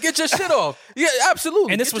about. Man, to get your shit off. Yeah,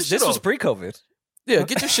 absolutely. And this was pre-COVID. Yeah,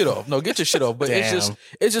 get your shit off. No, get your shit off. But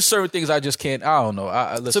it's just certain things I just can't. I don't know.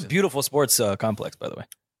 Listen. It's a beautiful sports complex, by the way.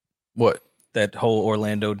 What? That whole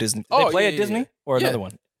Orlando Disney. They play at Disney or another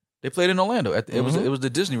one? They played in Orlando. It was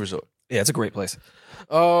the Disney resort. Yeah, it's a great place.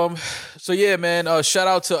 So yeah, man. Shout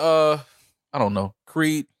out to I don't know,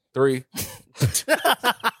 Creed 3.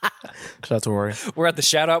 Shout out to Rory. We're at the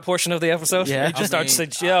shout out portion of the episode. Yeah, you just start to say,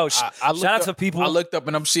 yo, shout out to people. I looked up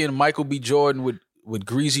and I'm seeing Michael B. Jordan with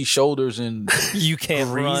greasy shoulders and you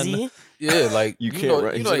can't greasy. Run. Yeah, like you can't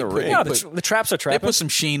run. He's in a ring. Yeah, the traps are trapping. They put some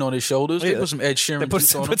sheen on his shoulders. They put some Ed Sheeran. They put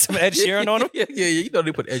some Ed Sheeran on him. Yeah. You know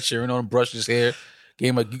they put Ed Sheeran on him. Brushed his hair.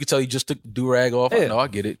 Gave him you could tell he just took the do rag off. Yeah. No, I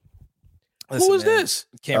get it. Who is this?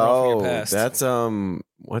 Can't run from your past. That's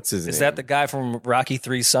what's his name? Is that the guy from Rocky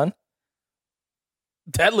 3's son?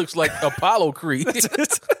 That looks like Apollo Creed.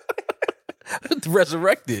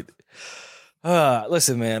 Resurrected.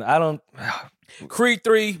 Listen, man, I don't. Creed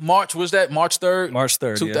 3, March 3rd? March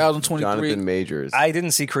 3rd, 2023. Jonathan Majors. I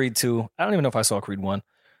didn't see Creed 2. I don't even know if I saw Creed 1.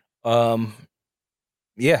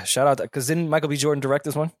 Yeah, shout out because didn't Michael B. Jordan direct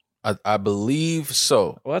this one? I believe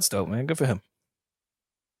so. Well, that's dope, man. Good for him.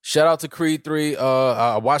 Shout out to Creed 3.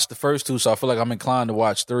 I watched the first 2, so I feel like I'm inclined to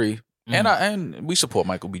watch 3. And we support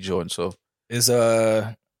Michael B. Jordan, so. Is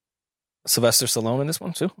Sylvester Stallone in this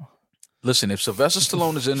one too? Listen, if Sylvester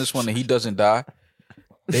Stallone is in this one and he doesn't die,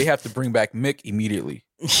 they have to bring back Mick immediately.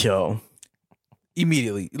 Yo.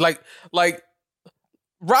 Immediately. Like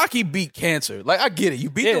Rocky beat cancer. Like, I get it. You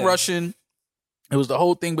beat the Russian. It was the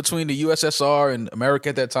whole thing between the USSR and America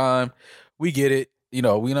at that time. We get it. You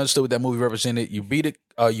know, we understood what that movie represented. You beat it.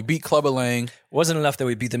 You beat Clubber Lang. Wasn't enough that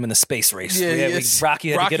we beat them in the space race. Yeah, Rocky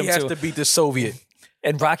had to get him has to beat the Soviet.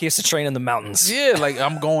 And Rocky has to train in the mountains. Yeah, like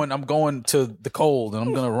I'm going to the cold and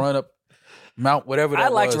I'm gonna run up Mount whatever that I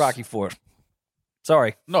liked was. Rocky 4.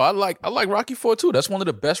 Sorry. No, I like Rocky 4 too. That's one of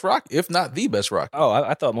the best Rocky, if not the best Rocky. Oh,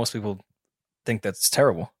 I thought most people think that's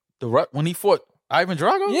terrible. When he fought Ivan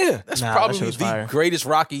Drago? Yeah. That's probably that shit was the fire. greatest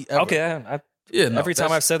Rocky ever. Okay, every time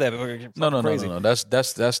that's- I've said that, No.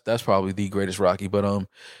 That's probably the greatest Rocky. But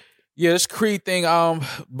yeah, this Creed thing.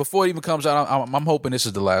 Before it even comes out, I'm hoping this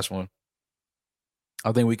is the last one.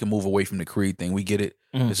 I think we can move away from the Creed thing. We get it.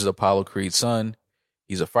 Mhm. This is Apollo Creed's son.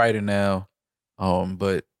 He's a fighter now.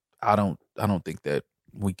 But I don't think that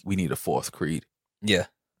we need a 4th Creed. Yeah.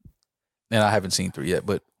 And I haven't seen 3 yet.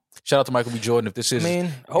 But shout out to Michael B. Jordan if this is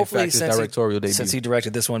hopefully in fact, his directorial debut. since he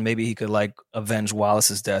directed this one, maybe he could like avenge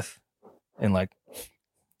Wallace's death, and like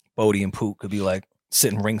Bodie and Poot could be like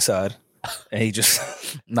sitting ringside, and he just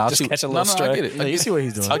catch a little stray. I get it. Yeah, you see what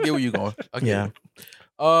he's doing. I get where you're going. I get Yeah. it.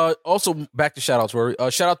 Also, back to shout-outs, Rory.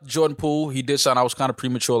 Shout out to Jordan Poole. He did sign. I was kind of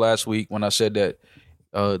premature last week when I said that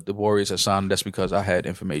the Warriors had signed. That's because I had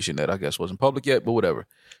information that I guess wasn't public yet, but whatever.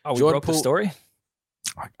 Oh, we Jordan broke the Poole- story?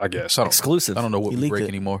 I guess. I don't Exclusive. I don't know what He we leaked break it.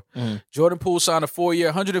 anymore. Mhm. Jordan Poole signed a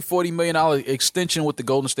 4-year, $140 million extension with the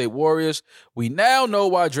Golden State Warriors. We now know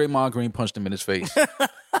why Draymond Green punched him in his face.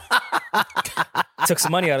 Took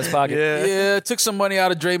some money out of his pocket. Yeah, took some money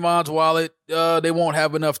out of Draymond's wallet. They won't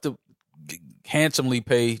have enough to handsomely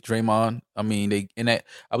pay Draymond. I mean, I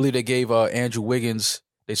believe they gave Andrew Wiggins.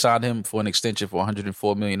 They signed him for an extension for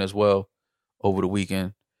 $104 million as well over the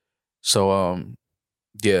weekend. So,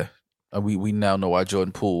 yeah, we now know why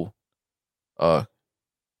Jordan Poole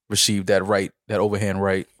received that overhand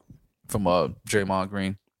right from Draymond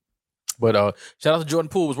Green. But shout out to Jordan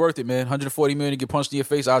Poole. It was worth it, man. $140 million to get punched in your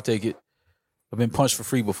face. I'll take it. I've been punched for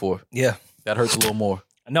free before. Yeah. That hurts a little more.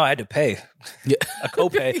 No, I had to pay Yeah. a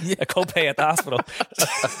copay. A copay at the hospital.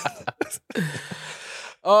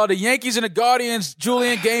 The Yankees and the Guardians,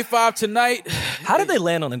 Julian, Game 5 tonight. How did they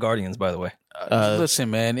land on the Guardians, by the way?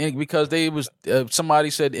 Listen, man, because they was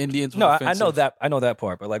somebody said Indians. Was No, I offensive. know that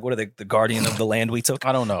part, but like, what are they? The guardian of the land we took?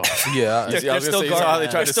 I don't know. Yeah,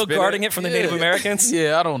 They're still guarding it from the Native Americans.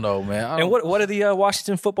 yeah, I don't know, man. And what are the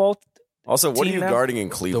Washington football? Also, what are team you now? guarding in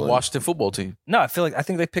the Cleveland? Washington football team? No, I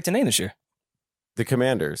think they picked a name this year. The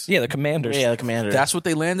Commanders. Yeah, the Commanders. Yeah, the Commander. That's what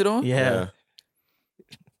they landed on. yeah.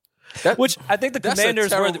 Which I think the That's a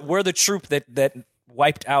Commanders terrible- were the troop that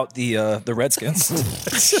wiped out the Redskins.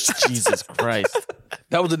 Jesus Christ.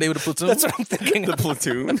 That was the name of the platoon. That's what I'm thinking. The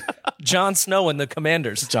platoon. Jon Snow and the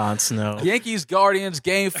Commanders. Jon Snow. Yankees Guardians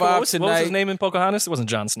Game 5 What was tonight his name in Pocahontas? It wasn't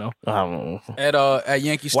Jon Snow. I don't know. at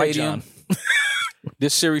Yankee White Stadium. John.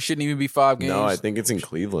 This series shouldn't even be 5 games. No, I think it's in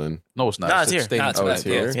Cleveland. No, it's not. No, it's here. Stadium. No, it's Oh, back. it's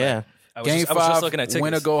here? Yeah. I was Game just, I was 5, just looking at tickets.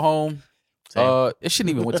 win or go home. Same. It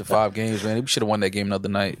shouldn't even went to 5 games, man. We should have won that game the other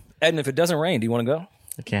night. Ed, if it doesn't rain, do you want to go?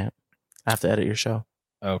 I can't. I have to edit your show.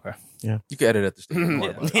 Oh, okay. You can edit at the stadium.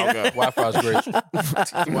 Don't worry about it. Wi-Fi's great.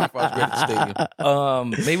 Wi-Fi's great at the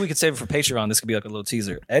stadium. Maybe we could save it for Patreon. This could be like a little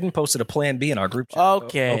teaser. Eden posted a plan B in our group chat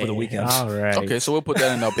Okay. over the weekend. All right. Okay, so we'll put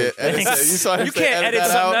that in our Yeah, picture. you saw him You say, can't edit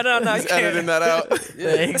that something. out. No, He's you can't. editing that out.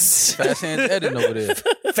 Thanks. Fast hands Eden over there.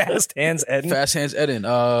 Fast hands, Eden. Fast hands Eden.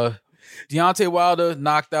 Deontay Wilder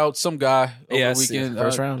knocked out some guy over Yeah, I the see. weekend.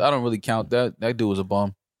 First round. I don't really count that. That dude was a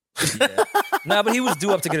bum. Nah, but he was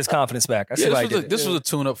due up to get his confidence back. I see why he did it. This was a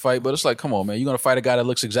tune-up fight, but it's like, come on, man. You're going to fight a guy that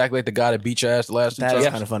looks exactly like the guy that beat your ass the last 2 That times?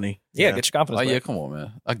 is kind of funny. Yeah, get your confidence Oh, back. yeah, come on,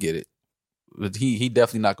 man. I get it. But he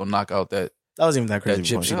definitely not going to knock out that wasn't even that crazy.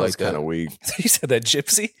 gypsy before. like That's kind that. of weak. You said that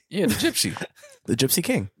gypsy? Yeah, the Gypsy. The Gypsy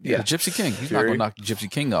King. Yeah, the Gypsy King. He's not Fury. going to knock the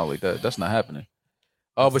Gypsy King out like that. That's not happening.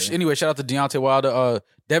 But anyway, shout out to Deontay Wilder.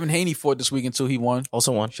 Devin Haney fought this weekend too. He won.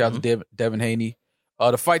 Also won. Shout out to Devin Haney.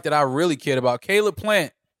 The fight that I really cared about, Caleb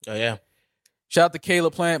Plant. Oh yeah. Shout out to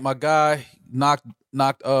Caleb Plant, my guy. Knocked.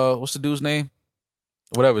 What's the dude's name?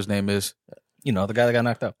 Whatever his name is. You know, the guy that got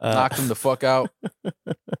knocked out. Knocked him the fuck out.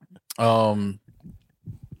 I'm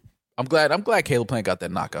glad Caleb Plant got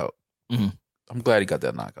that knockout. Mm-hmm. I'm glad he got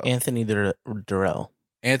that knockout. Anthony Durrell.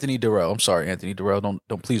 Anthony Durrell. I'm sorry, Anthony Durrell.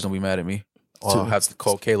 Please don't be mad at me. I'll have to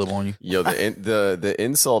call Caleb on you. Yo, the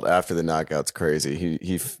insult after the knockout's crazy.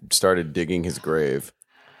 He started digging his grave.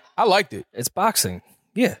 I liked it. It's boxing.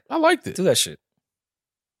 Yeah, I liked it. do that shit.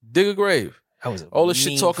 Dig a grave. That was all the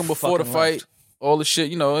shit talking before the fight. Left. All the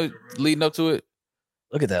shit, leading up to it.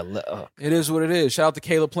 Look at that. It is what it is. Shout out to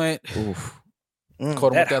Caleb Plant. Oof.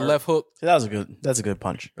 Caught him with that left hook. That's a good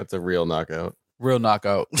punch. That's a real knockout. Real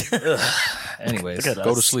knockout. Anyways,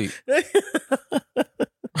 go to sleep.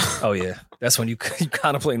 Oh yeah, that's when you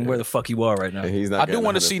contemplating where the fuck you are right now. He's not. I do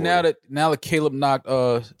want to see now that Caleb knocked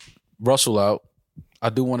Russell out. I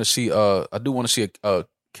do want to see a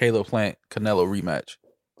Caleb Plant Canelo rematch.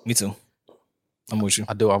 Me too. I'm with you.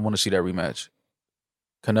 I do. I want to see that rematch.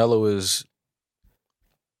 Canelo is.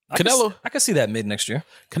 I can see that mid next year.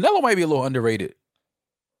 Canelo might be a little underrated.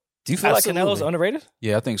 Do you feel like Canelo's underrated?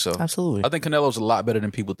 Yeah, I think so. Absolutely. I think Canelo's a lot better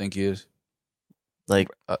than people think he is. Like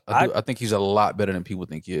I think he's a lot better than people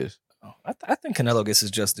think he is. I think Canelo gets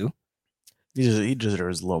his just due. He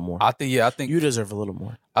deserves a little more. I think you deserve a little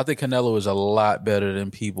more. I think Canelo is a lot better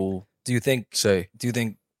than people Do you think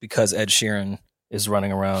because Ed Sheeran is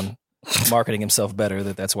running around marketing himself better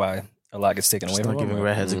that's why a lot gets taken away from him? Giving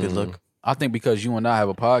redheads a good look. I think because you and I have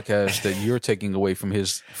a podcast that you're taking away from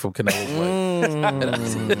Canelo's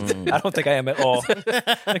I don't think I am at all. I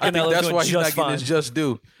think that's why he's not getting his just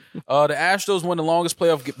due. The Astros won the longest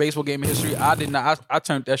playoff baseball game in history. I did not. I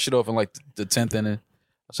turned that shit off in like the 10th inning.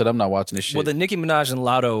 I said I'm not watching this shit. Well, the Nicki Minaj and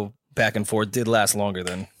Lotto back and forth did last longer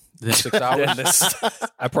than 6 hours.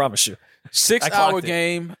 I promise you. 6-hour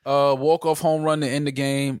game. Walk off home run to end the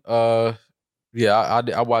game. Yeah,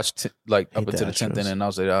 I watched up until the 10th inning, and I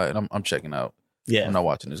was like, all right, I'm checking out. Yeah, I'm not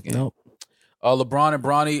watching this game. Nope. LeBron and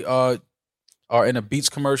Bronny are in a Beats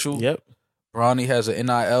commercial. Yep. Bronny has an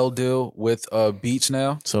NIL deal with Beats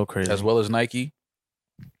now. So crazy. As well as Nike.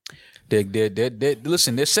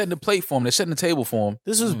 Listen, they're setting the plate for him. They're setting the table for him.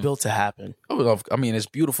 This was built to happen. I mean, it's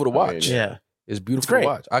beautiful to watch. Yeah. It's beautiful to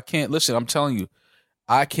watch. I'm telling you,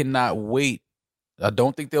 I cannot wait. I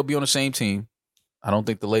don't think they'll be on the same team. I don't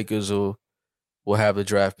think the Lakers will have the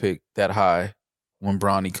draft pick that high when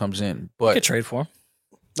Bronny comes in. But could trade for him.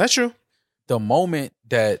 That's true. The moment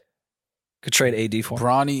that could trade AD for him.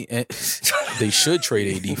 Bronny and they should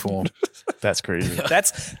trade AD for him. That's crazy.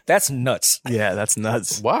 That's nuts. Yeah, that's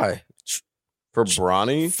nuts. Why? For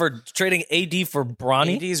Bronny? For trading AD for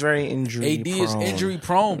Bronny? AD is very injury prone. AD is injury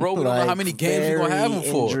prone, bro. We don't know how many games we're going to have him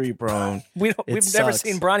for. Injury prone. We've never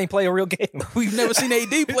seen Bronny play a real game. We've never seen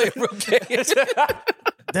AD play a real game.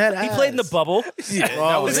 He played in the bubble. Yeah,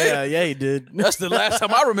 that was it. Yeah, he did. That's the last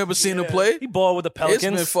time I remember seeing him play. He balled with the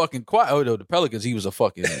Pelicans. It's been fucking quiet. Oh, no, the Pelicans, he was a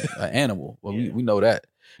fucking animal. Well, we know that.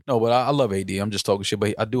 No, but I love AD. I'm just talking shit.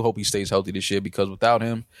 But I do hope he stays healthy this year because without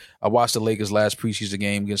him, I watched the Lakers' last preseason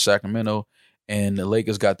game against Sacramento, and the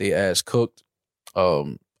Lakers got their ass cooked.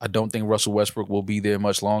 I don't think Russell Westbrook will be there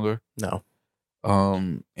much longer. No.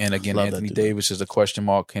 And again, Anthony Davis is a question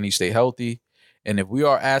mark. Can he stay healthy? And if we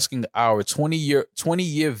are asking our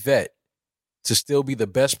 20-year vet to still be the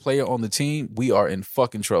best player on the team, we are in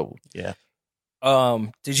fucking trouble. Yeah.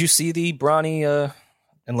 Did you see the Bronny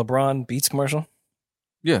and LeBron Beats commercial?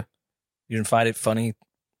 Yeah. You didn't find it funny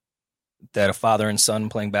that a father and son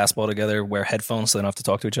playing basketball together wear headphones so they don't have to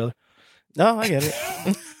talk to each other? No, I get it.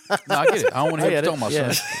 No, I get it. I don't want to hear you talking about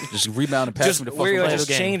son. Just rebound and pass me the fucking We're ball. just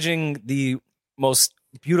changing the most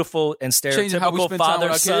beautiful and stereotypical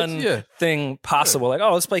father-son thing possible. Like,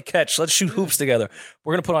 let's play catch. Let's shoot hoops together.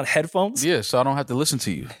 We're going to put on headphones? Yeah, so I don't have to listen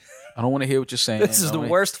to you. I don't want to hear what you're saying. This is the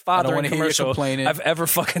worst fathering commercial I've ever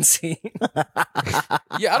fucking seen.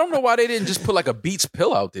 Yeah, I don't know why they didn't just put like a Beats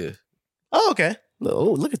pill out there. Oh, okay.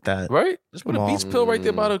 Oh, look at that. Right? Just put a Beats pill right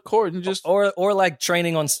there by the court and just... Or like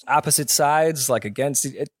training on opposite sides, like against...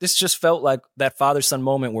 This just felt like that father-son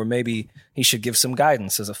moment where maybe he should give some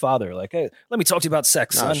guidance as a father. Like, hey, let me talk to you about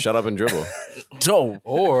sex, son. Shut up and dribble. No.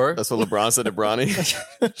 Or... That's what LeBron said to Bronny.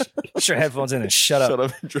 Put your headphones in and shut up. Shut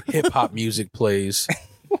up and dribble. Hip-hop music plays.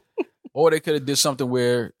 Or they could have did something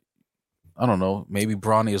where, I don't know, maybe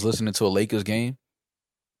Bronny is listening to a Lakers game.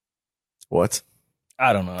 What?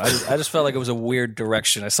 I don't know. I just felt like it was a weird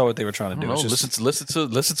direction. I saw what they were trying to do.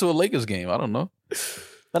 Listen to a Lakers game. I don't know.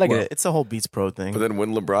 But I get it. It's the whole Beats Pro thing. But then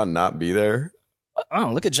wouldn't LeBron not be there?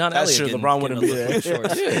 Oh, look at John That's Elliott. true. LeBron wouldn't be there.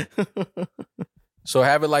 Shorts. So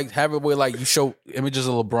have it where like you show images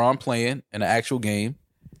of LeBron playing in an actual game,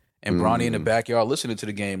 and Bronny in the backyard listening to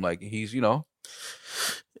the game, like he's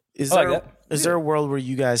Is there a world where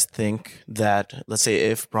you guys think that, let's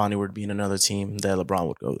say, if Bronny were to be in another team, that LeBron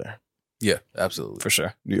would go there? Yeah, absolutely, For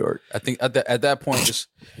sure. New York. I think at that point,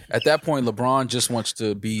 LeBron just wants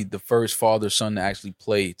to be the first father-son to actually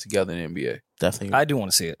play together in the NBA. Definitely. I do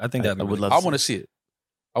want to see it. I think that I would love. I want to see it.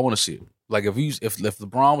 I want to see it. Like if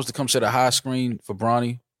LeBron was to come set a high screen for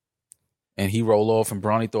Bronny, and he roll off and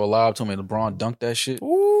Bronny throw a lob to him and LeBron dunk that shit.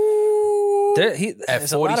 Ooh.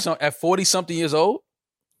 At 40 something years old,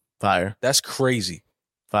 Fire. that's crazy.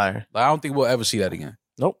 Fire. Like, I don't think we'll ever see that again.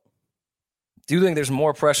 Nope. Do you think there's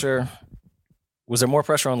more pressure? Was there more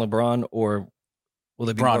pressure on LeBron, or will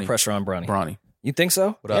there be more Bronny. pressure on Bronny? Bronny, You think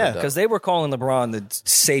so? without a Yeah, doubt. Because they were calling LeBron the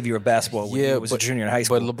savior of basketball when he was a junior in high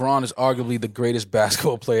school. But LeBron is arguably the greatest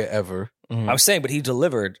basketball player ever. I was saying, but he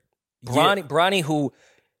delivered. Yeah. Bronny,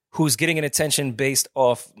 who's getting an attention based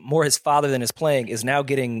off more his father than his playing, is now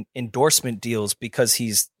getting endorsement deals because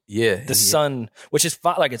he's the son, which is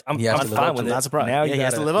fine. Like I'm He has to live fine up with to it. Not surprised. Now Yeah, you he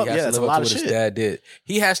has gotta- to live up. He has Yeah, to that's a live up lot to of what his shit. dad did.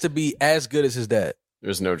 He has to be as good as his dad.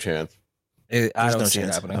 There's no chance. I There's don't no see it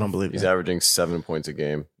chance. happening. I don't believe He's that. averaging 7 points a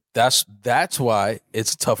game. That's why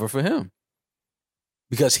it's tougher for him.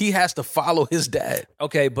 Because he has to follow his dad.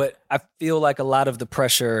 Okay, but I feel like a lot of the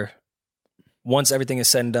pressure, once everything is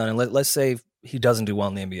said and done, and let's say he doesn't do well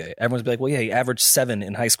in the NBA, everyone's be like, well, yeah, he averaged 7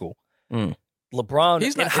 in high school. LeBron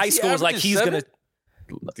He's not- in high is he school is like averaging he's 7? going to.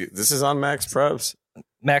 Dude, this is on Max Preps.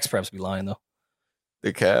 Max Preps be lying, though.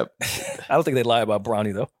 The cap. I don't think they lie about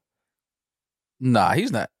Bronny, though. Nah,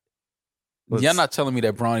 he's not. You're not telling me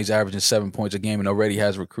that Bronny's averaging 7 points a game and already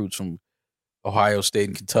has recruits from Ohio State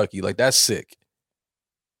and Kentucky. Like, that's sick.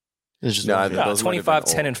 It's just Nah, no, those might have 25,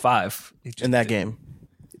 been 10, and 5. in that game.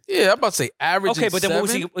 Yeah, I'm about to say average. Okay, but then what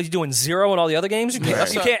was he doing? 0 in all the other games? You can't,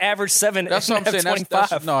 Right. you can't average 7 That's and what I'm have saying.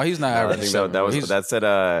 25. No, he's not I averaging. think 7, that was He's- that's at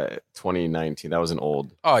 2019. That was an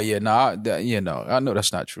old. Oh yeah, no, I know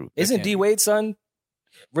that's not true. That Isn't can't D be. Wade's son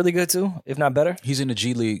really good too, if not better? He's in the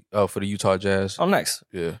G League for the Utah Jazz. Oh, nice.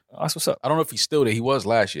 Yeah, That's what's up. I don't know if he's still there. He was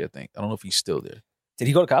last year, I think. I don't know if he's still there. Did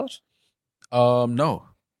he go to college? No,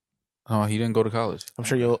 he didn't go to college. I'm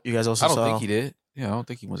sure you guys also I don't saw think he did. Yeah, I don't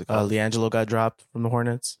think he went to college. LiAngelo got dropped from the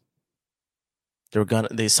Hornets.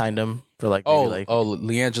 They signed him for LiAngelo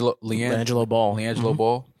Ball. LiAngelo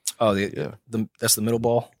Ball. Oh, Yeah. that's the middle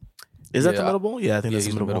ball. Is that Yeah, the middle ball? Yeah, I think Yeah, that's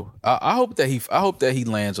he's the in middle the ball. middle. I hope that he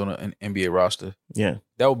lands on an NBA roster. Yeah,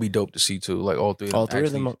 That would be dope to see too. Like all three. all three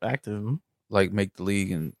of them actually, are active. Mhm. like make the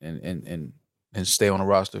league and stay on the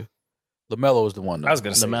roster. LaMelo is the one. Though. I was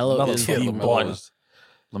gonna say LaMelo is yeah, the LaMelo one. is-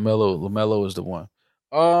 LaMelo is the one.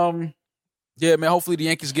 Yeah, man. Hopefully the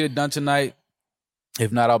Yankees get it done tonight.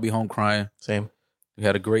 If not, I'll be home crying. Same. We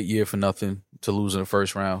had a great year for nothing to lose in the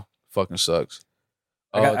first round. Fucking sucks.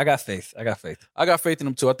 I got faith. I got faith. I got faith in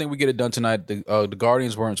them too. I think we get it done tonight. The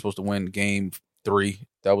Guardians weren't supposed to win Game 3.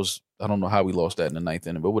 That was I don't know how we lost that in the ninth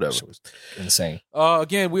inning, but whatever. It was insane.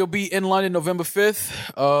 Again, we'll be in London November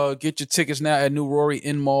 5th. Get your tickets now at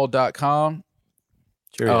newroryinmall.com.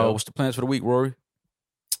 What's the plans for the week, Rory?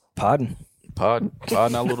 Podding. Pod our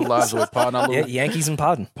little lives away. Pod our Yeah, little, Yankees and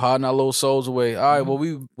podding. podding our little souls away. All right, well,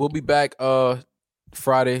 we'll be back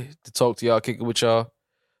Friday to talk to y'all, kick it with y'all.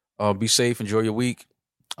 Be safe, enjoy your week.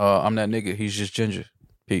 I'm that nigga. He's just Ginger.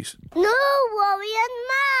 Peace. No worry,